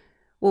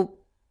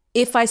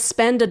 if I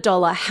spend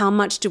 $1, how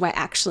much do I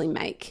actually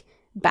make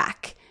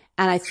back?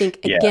 And I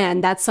think,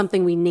 again, that's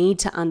something we need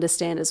to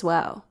understand as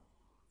well.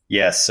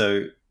 Yeah.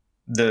 So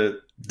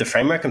the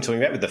framework I'm talking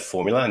about with the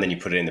formula, and then you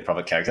put it in the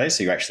profit calculator,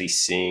 so you're actually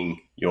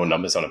seeing your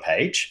numbers on a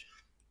page.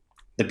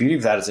 The beauty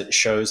of that is it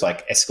shows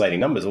escalating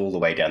numbers all the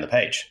way down the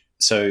page.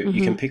 So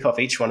you can pick off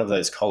each one of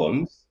those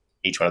columns,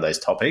 each one of those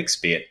topics,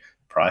 be it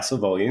price or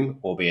volume,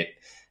 or be it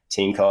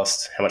team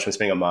cost, how much I'm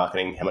spending on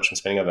marketing, how much I'm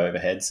spending on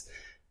overheads.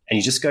 And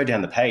you just go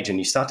down the page and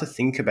you start to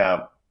think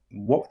about,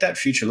 what would that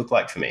future look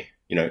like for me?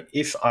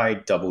 If I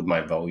doubled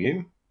my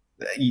volume,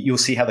 you'll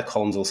see how the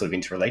columns all sort of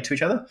interrelate to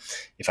each other.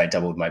 If I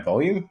doubled my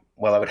volume,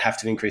 I would have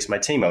to increase my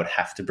team. I would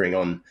have to bring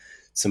on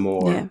some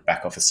more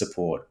back office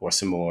support or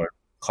some more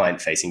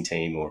client-facing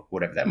team or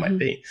whatever that might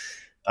be.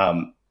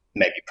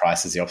 Maybe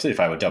price is the opposite.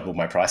 If I would double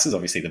my prices,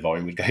 obviously the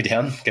volume would go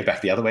down, go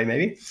back the other way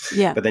maybe.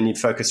 Yeah. But then you'd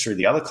focus through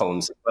the other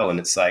columns as well. And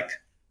it's a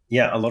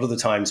lot of the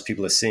times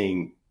people are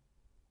seeing,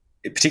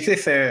 particularly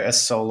if they're a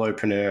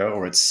solopreneur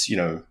or it's,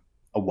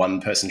 a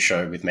one-person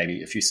show with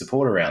maybe a few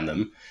support around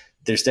them,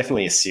 there's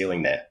definitely a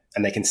ceiling there.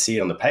 And they can see it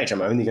on the page.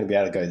 I'm only going to be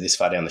able to go this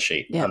far down the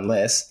sheet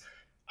unless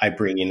I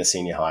bring in a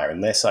senior hire,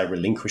 unless I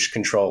relinquish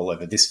control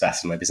over this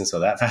facet of my business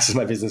or that facet of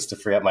my business to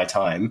free up my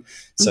time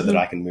so that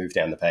I can move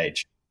down the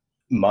page.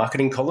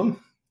 Marketing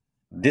column,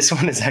 this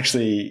one is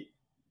actually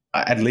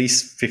at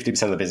least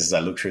 50% of the business I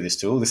look through this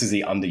tool. This is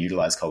the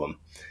underutilized column.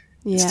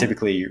 Yeah. It's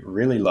typically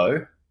really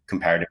low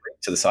comparatively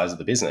to the size of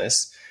the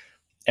business.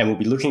 And we'll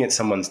be looking at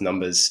someone's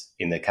numbers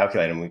in the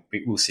calculator, and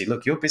we'll see,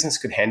 look, your business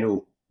could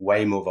handle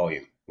way more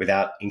volume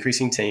without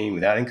increasing team,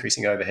 without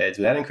increasing overheads,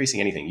 without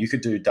increasing anything. You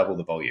could do double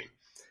the volume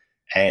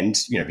and,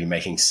 be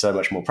making so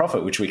much more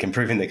profit, which we can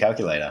prove in the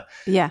calculator.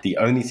 Yeah. The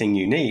only thing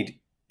you need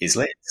is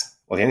leads,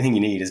 or the only thing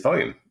you need is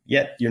volume.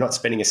 Yet you're not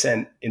spending a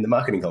cent in the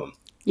marketing column.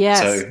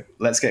 Yes. So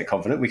let's get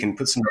confident. We can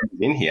put some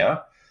numbers in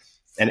here.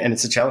 And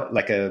it's a challenge,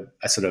 like a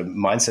sort of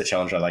mindset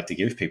challenge I like to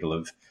give people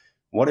of,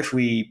 what if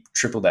we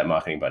tripled that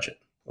marketing budget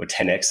or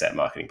 10x that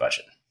marketing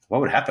budget?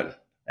 What would happen?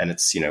 And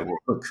it's,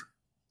 look,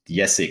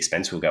 yes, the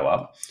expense will go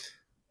up.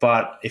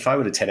 But if I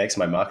were to 10x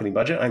my marketing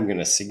budget, I'm going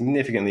to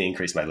significantly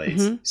increase my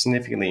leads,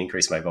 significantly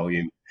increase my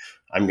volume.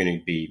 I'm going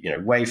to be,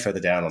 way further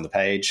down on the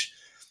page.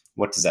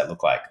 What does that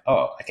look like?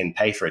 Oh, I can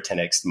pay for a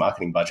 10x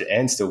marketing budget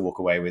and still walk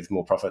away with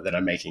more profit than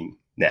I'm making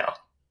now,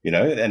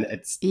 and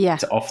it's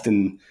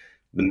often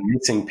the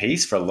missing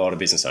piece for a lot of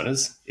business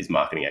owners is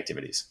marketing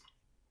activities.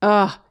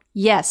 Oh,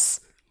 yes.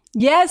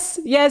 Yes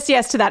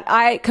to that.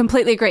 I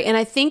completely agree. And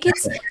I think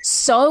it's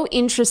so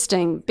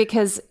interesting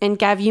because, and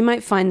Gav, you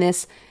might find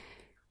this,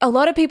 a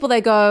lot of people,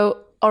 they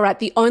go, all right,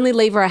 the only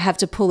lever I have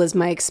to pull is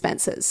my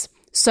expenses.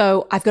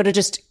 So I've got to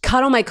just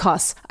cut all my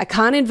costs. I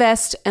can't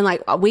invest. And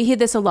we hear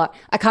this a lot.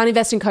 I can't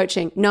invest in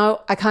coaching.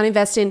 No, I can't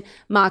invest in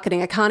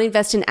marketing. I can't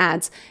invest in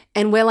ads.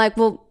 And we're like,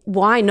 well,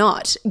 why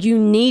not? You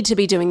need to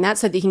be doing that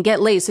so that you can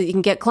get leads, so that you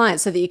can get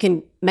clients, so that you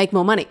can make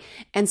more money.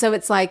 And so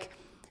it's like,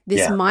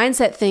 this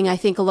mindset thing, I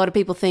think a lot of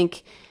people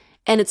think,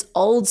 and it's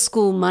old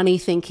school money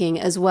thinking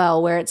as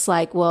well, where it's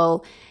like,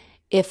 well,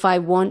 if I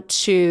want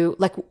to,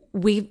 like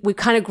we've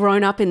kind of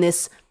grown up in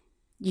this,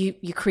 you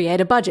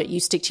create a budget, you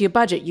stick to your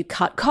budget, you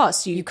cut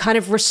costs, you kind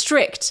of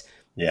restrict.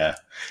 Yeah.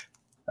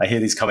 I hear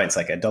these comments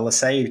like $1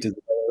 saved is $1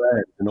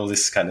 earned and all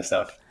this kind of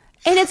stuff.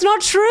 And it's not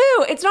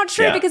true. It's not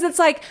true because it's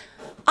like,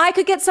 I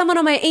could get someone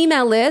on my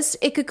email list.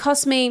 It could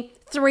cost me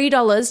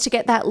 $3 to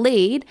get that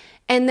lead.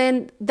 And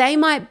then they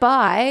might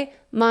buy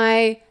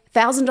my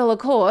 $1,000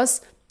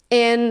 course,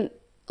 and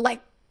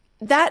like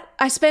that,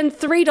 I spend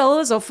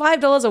 $3 or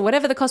 $5 or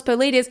whatever the cost per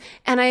lead is,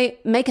 and I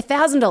make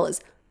 $1,000.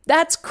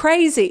 That's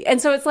crazy.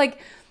 And so it's like,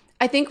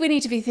 I think we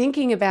need to be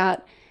thinking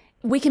about,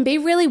 we can be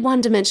really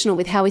one-dimensional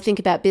with how we think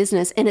about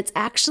business, and it's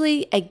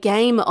actually a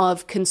game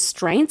of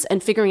constraints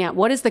and figuring out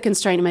what is the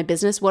constraint in my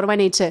business,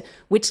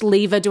 which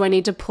lever do I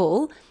need to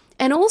pull?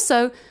 And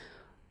also,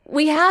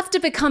 we have to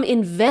become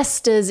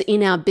investors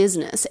in our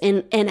business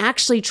and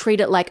actually treat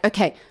it like,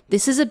 okay,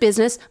 this is a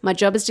business. My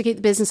job is to keep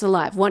the business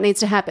alive. What needs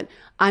to happen?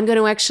 I'm going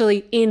to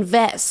actually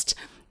invest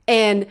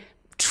and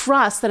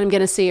trust that I'm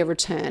going to see a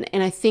return.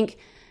 And I think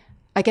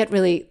I get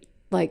really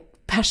like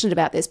passionate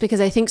about this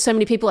because I think so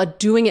many people are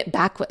doing it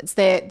backwards.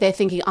 They're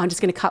thinking, I'm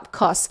just going to cut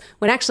costs,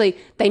 when actually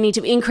they need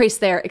to increase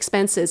their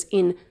expenses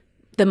in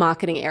the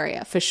marketing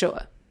area for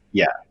sure.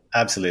 Yeah,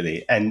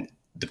 absolutely. And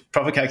the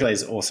profit calculator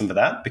is awesome for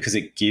that because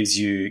it gives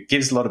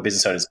a lot of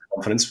business owners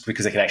confidence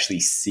because they can actually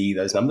see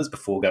those numbers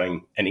before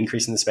going an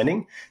increase in the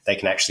spending. They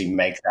can actually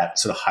make that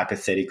sort of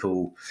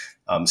hypothetical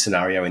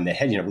scenario in their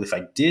head. Well, if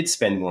I did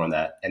spend more on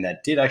that and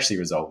that did actually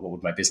result, what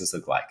would my business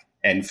look like?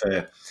 And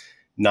for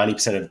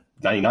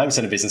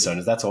 99% of business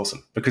owners, that's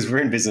awesome because we're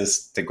in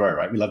business to grow,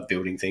 right? We love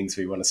building things.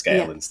 We want to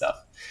scale and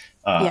stuff.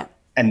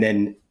 And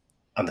then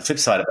on the flip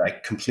side of it, I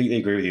completely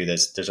agree with you.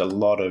 There's a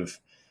lot of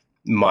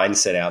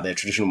mindset out there,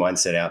 traditional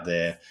mindset out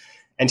there.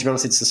 And to be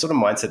honest, it's the sort of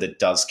mindset that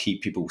does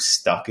keep people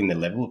stuck in the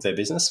level of their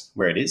business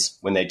where it is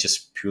when they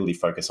just purely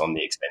focus on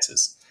the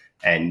expenses.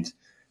 And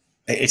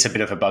it's a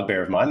bit of a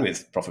bugbear of mine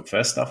with profit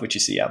first stuff, which you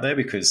see out there,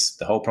 because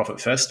the whole profit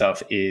first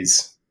stuff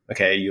is,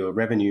 okay, your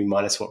revenue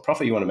minus what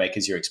profit you want to make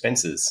is your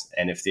expenses.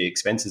 And if the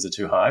expenses are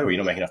too high or you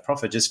don't make enough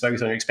profit, just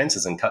focus on your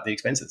expenses and cut the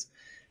expenses.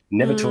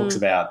 Never talks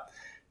about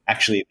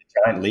actually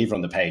the giant lever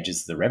on the page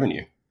is the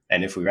revenue.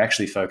 And if we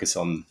actually focus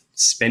on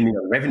spending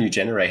on revenue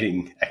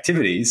generating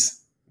activities,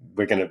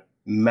 we're going to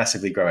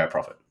massively grow our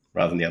profit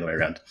rather than the other way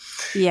around.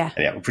 Yeah.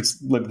 And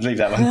we'll leave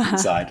that one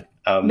aside.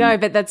 No,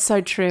 but that's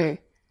so true.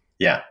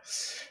 Yeah.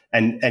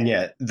 And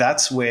yeah,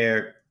 that's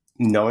where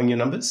knowing your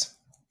numbers,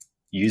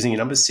 using your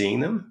numbers, seeing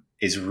them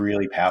is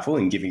really powerful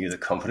in giving you the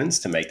confidence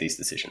to make these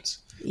decisions.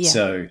 Yeah.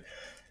 So,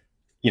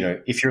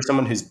 if you're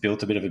someone who's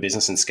built a bit of a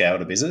business and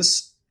scaled a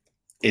business,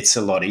 it's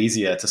a lot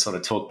easier to sort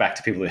of talk back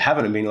to people who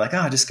haven't and being like,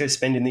 just go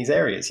spend in these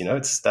areas,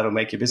 that'll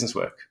make your business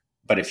work.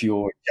 But if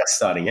you're just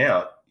starting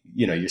out,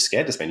 you're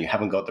scared to spend. You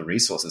haven't got the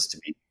resources to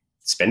be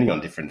spending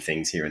on different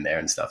things here and there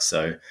and stuff.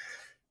 So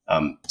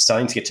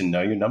starting to get to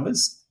know your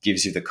numbers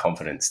gives you the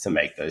confidence to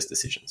make those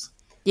decisions.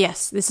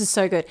 Yes, this is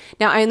so good.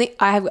 Now,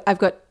 I've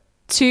got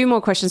 2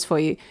 more questions for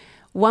you.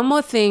 One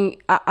more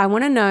thing I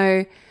want to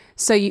know.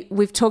 So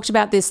we've talked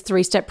about this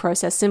 3-step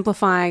process,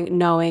 simplifying,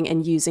 knowing,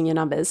 and using your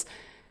numbers.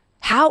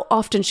 How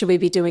often should we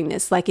be doing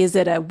this? Like, is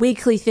it a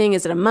weekly thing?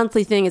 Is it a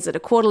monthly thing? Is it a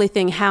quarterly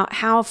thing?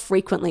 How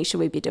frequently should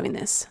we be doing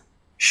this?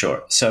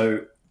 Sure.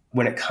 So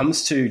when it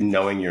comes to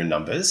knowing your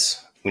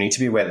numbers, we need to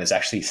be aware there's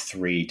actually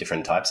 3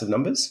 different types of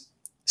numbers.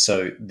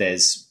 So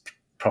there's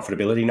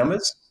profitability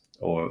numbers,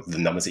 or the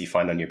numbers that you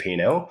find on your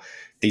P&L.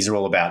 These are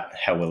all about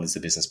how well is the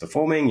business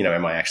performing?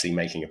 Am I actually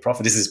making a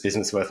profit? Is this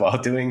business worthwhile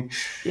doing?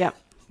 Yeah.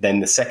 Then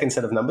the second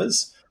set of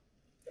numbers,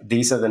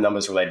 these are the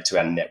numbers related to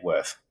our net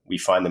worth. We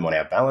find them on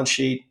our balance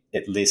sheet.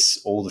 It lists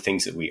all the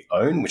things that we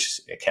own, which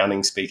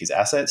accounting speak is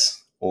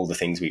assets, all the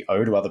things we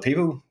owe to other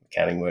people,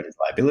 accounting word is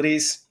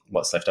liabilities.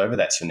 What's left over,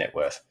 that's your net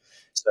worth.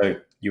 So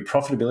your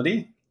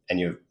profitability and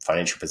your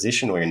financial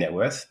position, or your net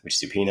worth, which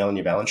is your P&L and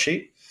your balance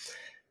sheet,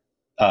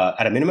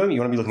 at a minimum, you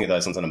want to be looking at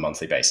those ones on a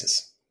monthly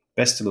basis.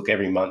 Best to look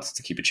every month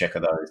to keep a check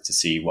of those to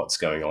see what's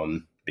going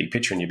on, big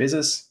picture in your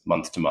business,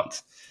 month to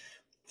month.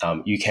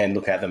 You can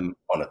look at them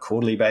on a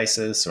quarterly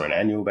basis or an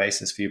annual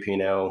basis for your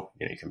P&L.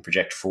 You can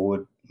project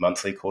forward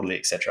monthly, quarterly,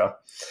 etc.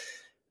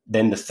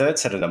 Then the third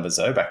set of numbers,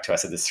 though, back to I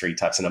said there's 3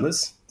 types of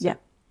numbers. Yeah.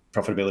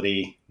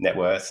 Profitability, net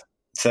worth.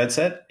 Third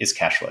set is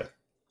cash flow.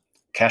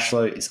 Cash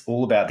flow is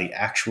all about the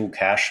actual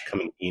cash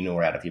coming in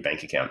or out of your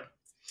bank account.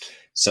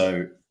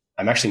 So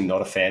I'm actually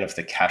not a fan of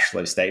the cash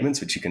flow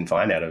statements, which you can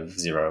find out of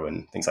Xero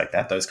and things like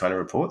that, those kind of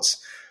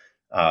reports.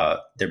 They're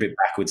a bit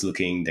backwards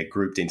looking. They're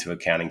grouped into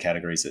accounting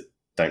categories that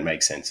don't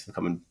make sense for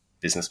common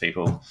business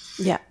people.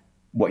 Yeah.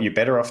 What you're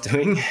better off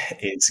doing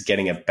is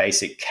getting a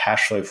basic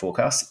cash flow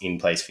forecast in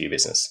place for your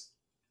business.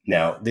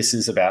 Now, this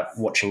is about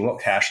watching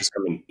what cash is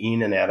coming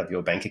in and out of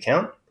your bank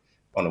account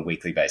on a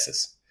weekly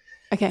basis.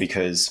 Okay.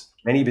 Because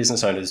many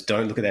business owners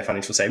don't look at their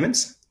financial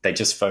statements. They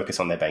just focus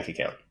on their bank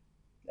account.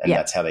 And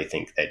that's how they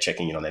think they're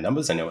checking in on their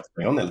numbers. They know what's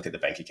going on. They look at the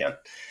bank account.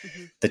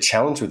 Mm-hmm. The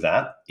challenge with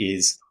that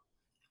is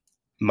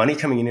money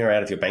coming in or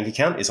out of your bank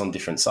account is on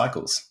different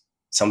cycles.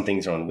 Some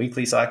things are on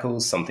weekly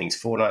cycles, some things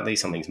fortnightly,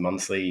 some things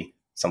monthly,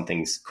 some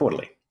things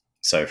quarterly.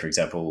 So, for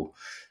example,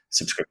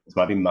 subscriptions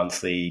might be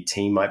monthly,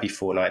 team might be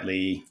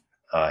fortnightly,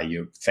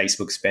 your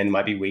Facebook spend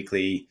might be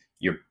weekly,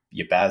 your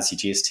BAS,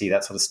 your GST,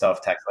 that sort of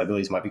stuff, tax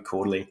liabilities might be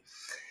quarterly.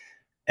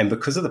 And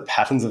because of the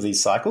patterns of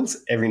these cycles,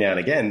 every now and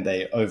again,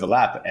 they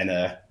overlap and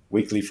a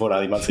weekly,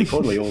 fortnightly, monthly,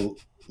 quarterly all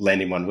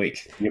land in 1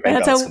 week. Your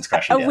bank balance comes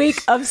crashing down. A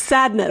week of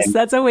sadness. And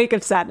that's a week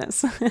of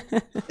sadness.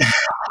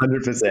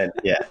 100%,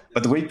 yeah.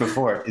 But the week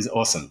before it is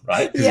awesome,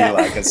 right? Because you're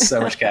like, there's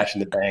so much cash in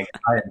the bank.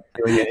 I am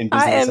doing it in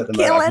business at the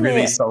moment. I've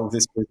really solved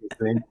this business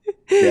thing.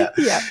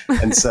 Yeah.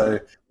 And so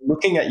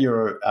looking at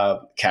your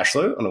cash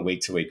flow on a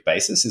week-to-week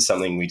basis is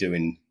something we do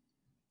in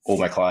all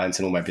my clients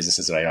and all my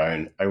businesses that I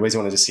own. I always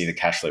wanted to see the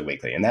cash flow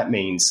weekly. And that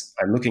means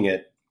I'm looking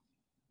at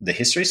the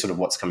history, sort of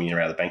what's coming in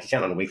around the bank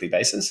account on a weekly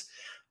basis.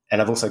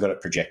 And I've also got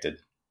it projected,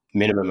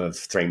 minimum of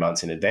 3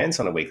 months in advance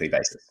on a weekly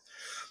basis.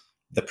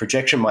 The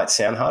projection might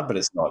sound hard, but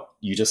it's not.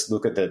 You just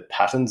look at the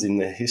patterns in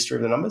the history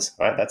of the numbers,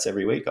 right? That's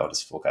every week. I'll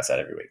just forecast that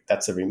every week.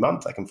 That's every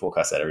month. I can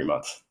forecast that every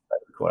month,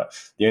 every quarter.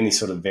 The only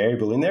sort of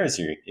variable in there is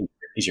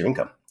your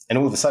income. And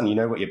all of a sudden, you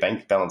know what your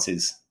bank balance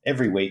is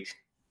every week,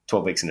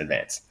 12 weeks in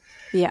advance.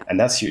 Yeah. And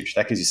that's huge.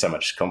 That gives you so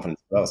much confidence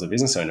as well as a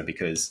business owner,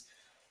 because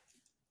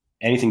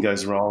anything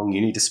goes wrong,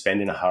 you need to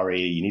spend in a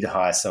hurry, you need to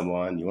hire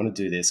someone, you want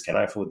to do this, can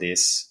I afford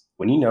this?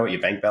 When you know what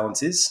your bank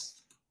balance is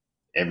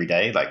every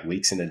day, like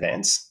weeks in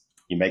advance,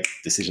 you make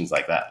decisions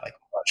like that, like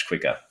much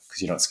quicker,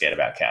 because you're not scared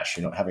about cash.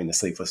 You're not having the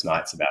sleepless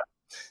nights about,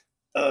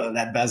 oh,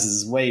 that BAS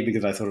is way bigger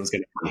than I thought it was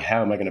going to be.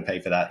 How am I going to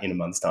pay for that in a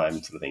month's time?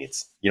 Sort of thing.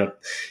 You're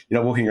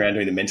not walking around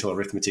doing the mental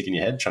arithmetic in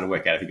your head, trying to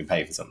work out if you can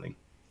pay for something.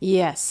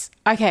 Yes.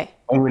 Okay.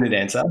 Long-winded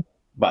answer.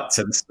 But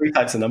so there's 3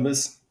 types of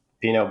numbers: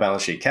 P&L,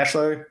 balance sheet, cash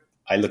flow.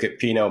 I look at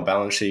P&L,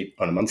 balance sheet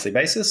on a monthly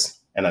basis,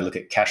 and I look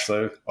at cash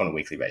flow on a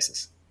weekly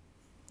basis.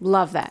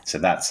 Love that. So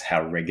that's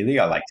how regularly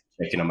I like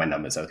to check in on my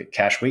numbers. I look at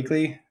cash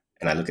weekly,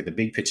 and I look at the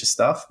big picture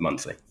stuff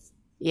monthly.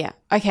 Yeah.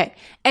 Okay.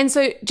 And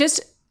so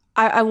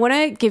I want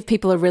to give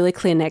people a really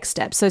clear next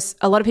step. So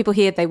a lot of people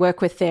here, they work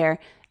with their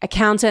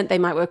accountant, they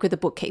might work with a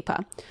bookkeeper.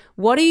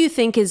 What do you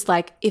think is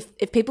like,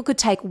 if people could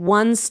take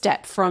one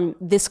step from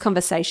this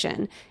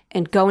conversation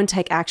and go and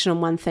take action on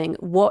one thing,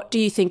 what do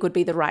you think would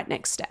be the right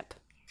next step?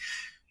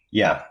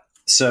 Yeah.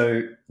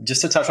 So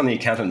just to touch on the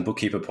accountant and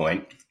bookkeeper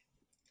point,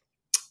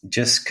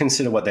 just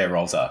consider what their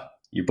roles are.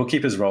 Your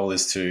bookkeeper's role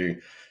is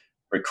to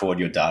record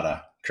your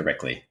data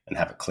correctly and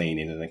have it clean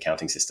in an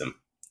accounting system.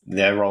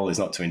 Their role is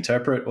not to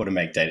interpret or to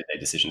make day-to-day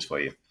decisions for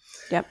you.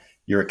 Yep.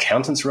 Your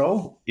accountant's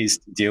role is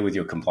to deal with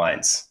your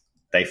compliance.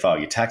 They file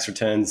your tax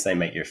returns, they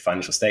make your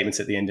financial statements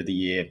at the end of the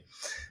year,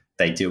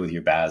 they deal with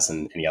your BAS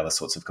and any other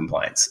sorts of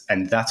compliance.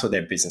 And that's what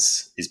their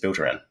business is built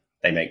around.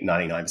 They make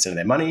 99% of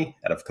their money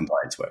out of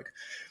compliance work.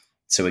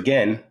 So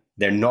again,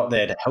 they're not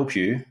there to help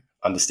you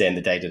understand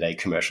the day-to-day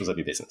commercials of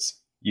your business.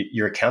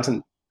 Your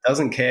accountant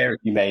doesn't care if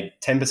you made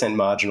 10%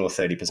 margin or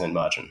 30%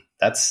 margin.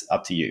 That's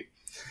up to you.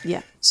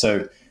 Yeah.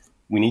 So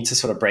we need to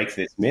sort of break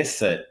this myth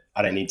that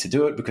I don't need to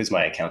do it because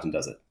my accountant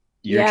does it.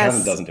 Your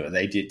accountant doesn't do it.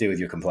 They deal with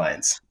your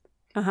compliance.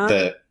 Uh-huh.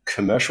 The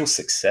commercial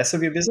success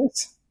of your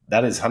business,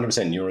 that is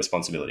 100% your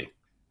responsibility,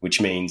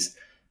 which means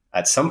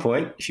at some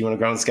point, if you want to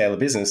grow and scale a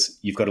business,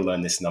 you've got to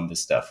learn this numbers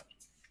stuff.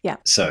 Yeah.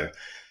 So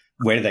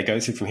where do they go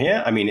through from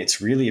here? I mean,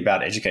 it's really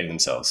about educating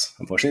themselves.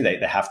 Unfortunately,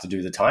 they have to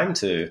do the time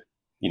to,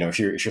 if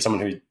you're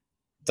someone who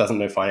doesn't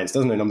know finance,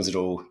 doesn't know numbers at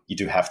all, you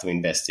do have to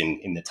invest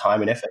in the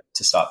time and effort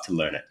to start to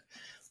learn it.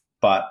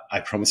 But I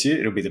promise you,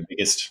 it'll be the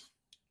biggest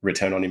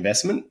return on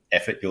investment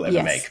effort you'll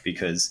ever make,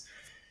 because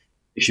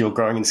if you're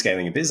growing and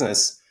scaling a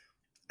business,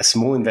 a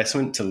small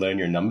investment to learn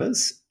your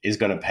numbers is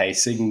going to pay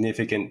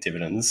significant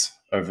dividends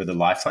over the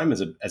lifetime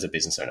as a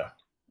business owner.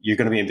 You're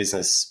going to be in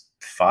business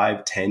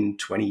 5, 10,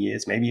 20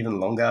 years, maybe even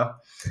longer.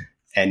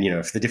 And,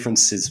 if the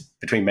difference is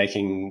between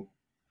making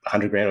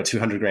 100 grand or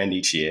 200 grand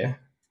each year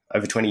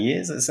over 20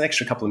 years, it's an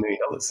extra couple of $1 million.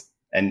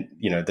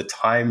 And, the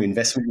time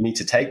investment you need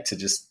to take to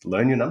just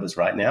learn your numbers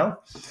right now,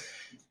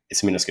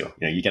 it's minuscule.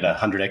 You get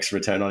 100x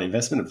return on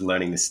investment of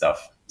learning this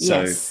stuff.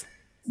 So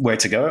where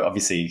to go?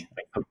 Obviously,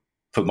 I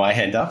put my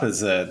hand up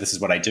as this is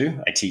what I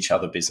do. I teach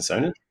other business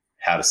owners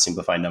how to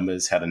simplify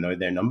numbers, how to know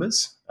their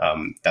numbers.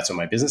 That's what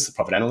my business, The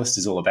Profit Analyst,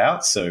 is all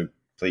about. So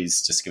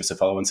please just give us a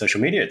follow on social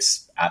media.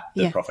 It's at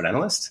The Profit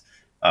Analyst.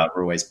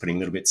 We're always putting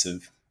little bits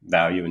of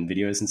value and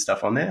videos and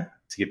stuff on there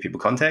to give people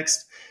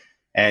context.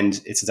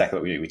 And it's exactly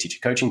what we do. We teach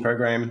a coaching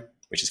program,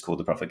 which is called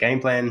The Profit Game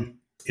Plan.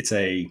 It's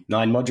a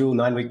 9-module,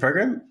 9-week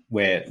program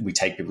where we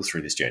take people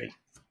through this journey.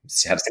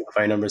 It's how to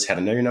simplify your numbers, how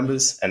to know your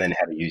numbers, and then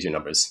how to use your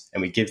numbers.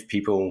 And we give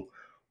people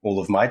all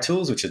of my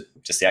tools, which are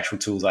just the actual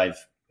tools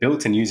I've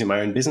built and use in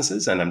my own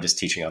businesses. And I'm just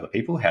teaching other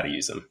people how to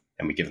use them.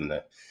 And we give them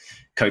the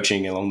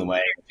coaching along the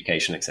way,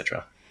 education,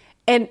 etc.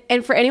 And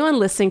for anyone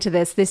listening to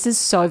this is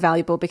so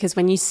valuable, because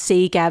when you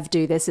see Gav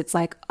do this, it's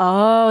like,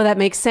 oh, that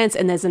makes sense.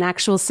 And there's an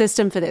actual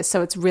system for this.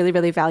 So it's really,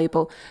 really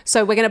valuable.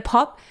 So we're going to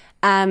pop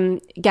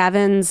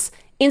Gavin's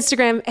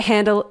Instagram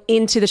handle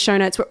into the show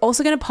notes. We're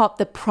also going to pop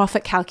the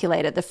profit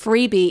calculator, the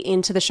freebie,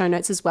 into the show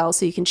notes as well.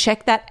 So you can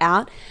check that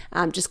out.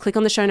 Just click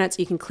on the show notes.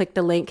 You can click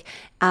the link.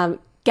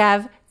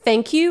 Gav,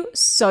 thank you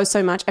so,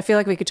 so much. I feel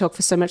like we could talk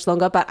for so much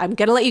longer, but I'm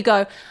going to let you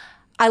go.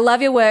 I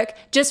love your work.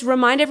 Just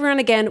remind everyone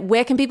again,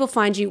 where can people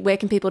find you? Where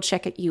can people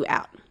check you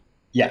out?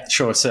 Yeah,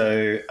 sure.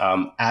 So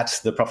at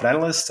The Profit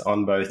Analyst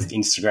on both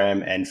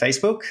Instagram and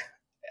Facebook,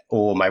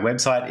 or my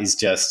website is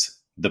just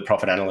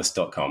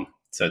theprofitanalyst.com.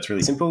 So it's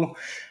really simple.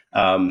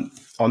 On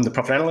The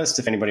Profit Analyst,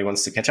 if anybody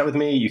wants to catch up with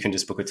me, you can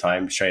just book a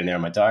time straight in there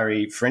on my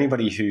diary. For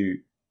anybody who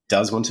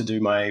does want to do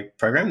my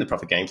program, The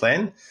Profit Game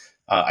Plan,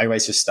 I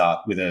always just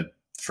start with a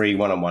free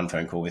one-on-one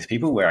phone call with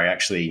people where I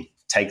actually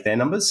take their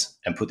numbers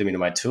and put them into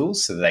my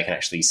tools so that they can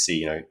actually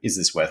see, is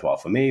this worthwhile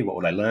for me? What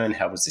would I learn?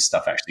 How does this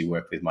stuff actually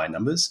work with my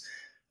numbers?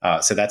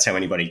 So that's how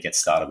anybody gets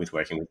started with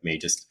working with me.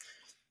 Just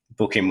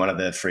book in one of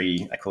the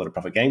free, I call it a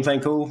profit game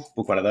plan call,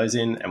 book one of those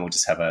in, and we'll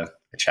just have a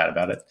chat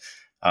about it.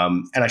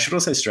 And I should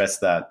also stress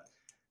that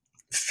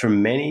for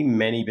many,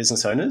 many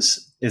business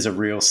owners, there's a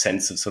real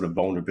sense of sort of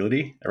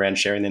vulnerability around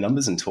sharing their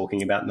numbers and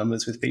talking about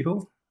numbers with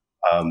people.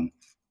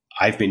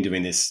 I've been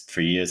doing this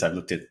for years. I've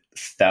looked at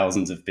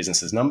thousands of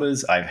businesses'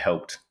 numbers. I've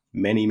helped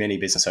many, many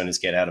business owners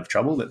get out of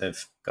trouble that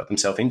they've got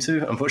themselves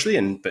into,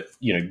 unfortunately. But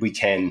we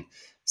can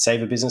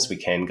save a business, we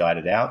can guide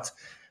it out.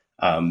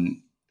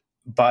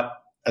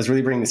 But I was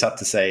really bringing this up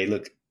to say,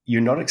 look,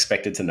 you're not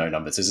expected to know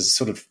numbers. There's a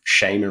sort of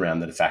shame around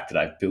the fact that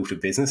I've built a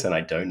business and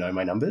I don't know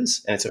my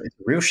numbers. And it's a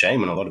real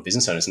shame on a lot of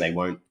business owners, and they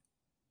won't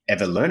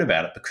ever learn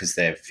about it because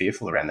they're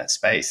fearful around that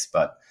space.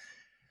 But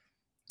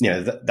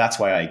that's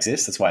why I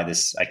exist. That's why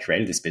I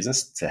created this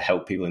business, to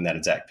help people in that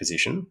exact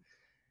position.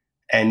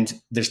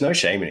 And there's no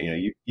shame in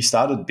it. You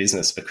started a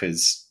business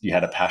because you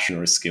had a passion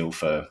or a skill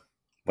for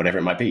whatever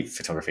it might be,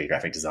 photography,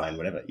 graphic design,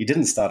 whatever. You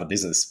didn't start a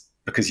business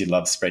because you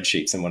loved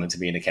spreadsheets and wanted to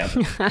be an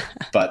accountant.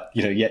 But,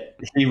 yet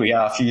here we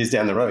are a few years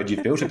down the road,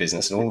 you've built a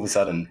business and all of a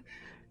sudden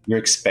you're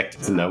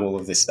expected to know all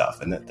of this stuff,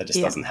 and that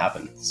just doesn't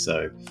happen.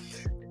 So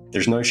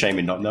there's no shame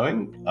in not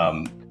knowing.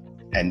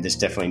 And there's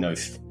definitely no,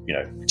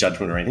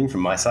 judgment or anything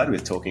from my side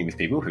with talking with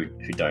people who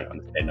don't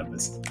understand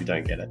numbers, who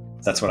don't get it.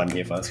 That's what I'm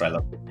here for. That's what I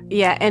love.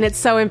 Yeah, and it's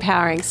so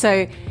empowering.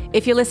 So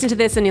if you listen to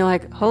this and you're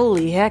like,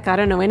 holy heck, I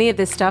don't know any of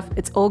this stuff,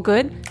 it's all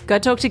good. Go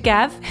talk to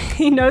Gav.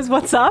 He knows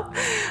what's up.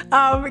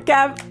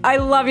 Gav, I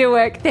love your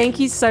work. Thank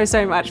you so,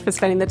 so much for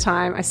spending the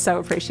time. I so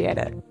appreciate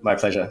it. My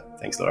pleasure.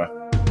 Thanks, Laura.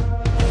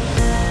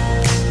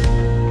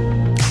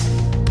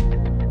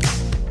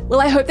 Well,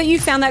 I hope that you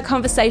found that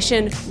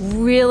conversation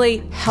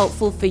really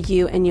helpful for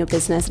you and your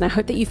business, and I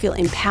hope that you feel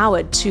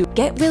empowered to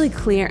get really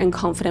clear and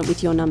confident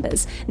with your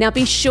numbers. Now,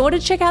 be sure to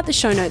check out the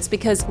show notes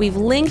because we've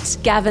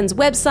linked Gavin's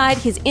website,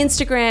 his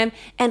Instagram,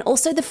 and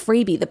also the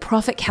freebie, the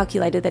profit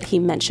calculator that he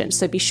mentioned.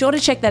 So be sure to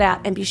check that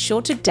out and be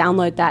sure to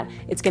download that.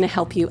 It's going to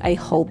help you a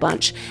whole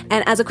bunch.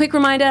 And as a quick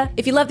reminder,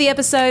 if you love the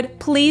episode,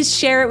 please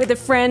share it with a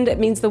friend. It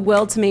means the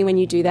world to me when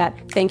you do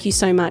that. Thank you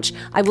so much.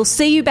 I will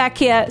see you back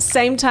here,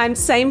 same time,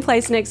 same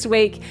place next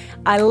week.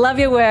 I love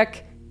your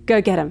work. Go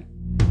get 'em.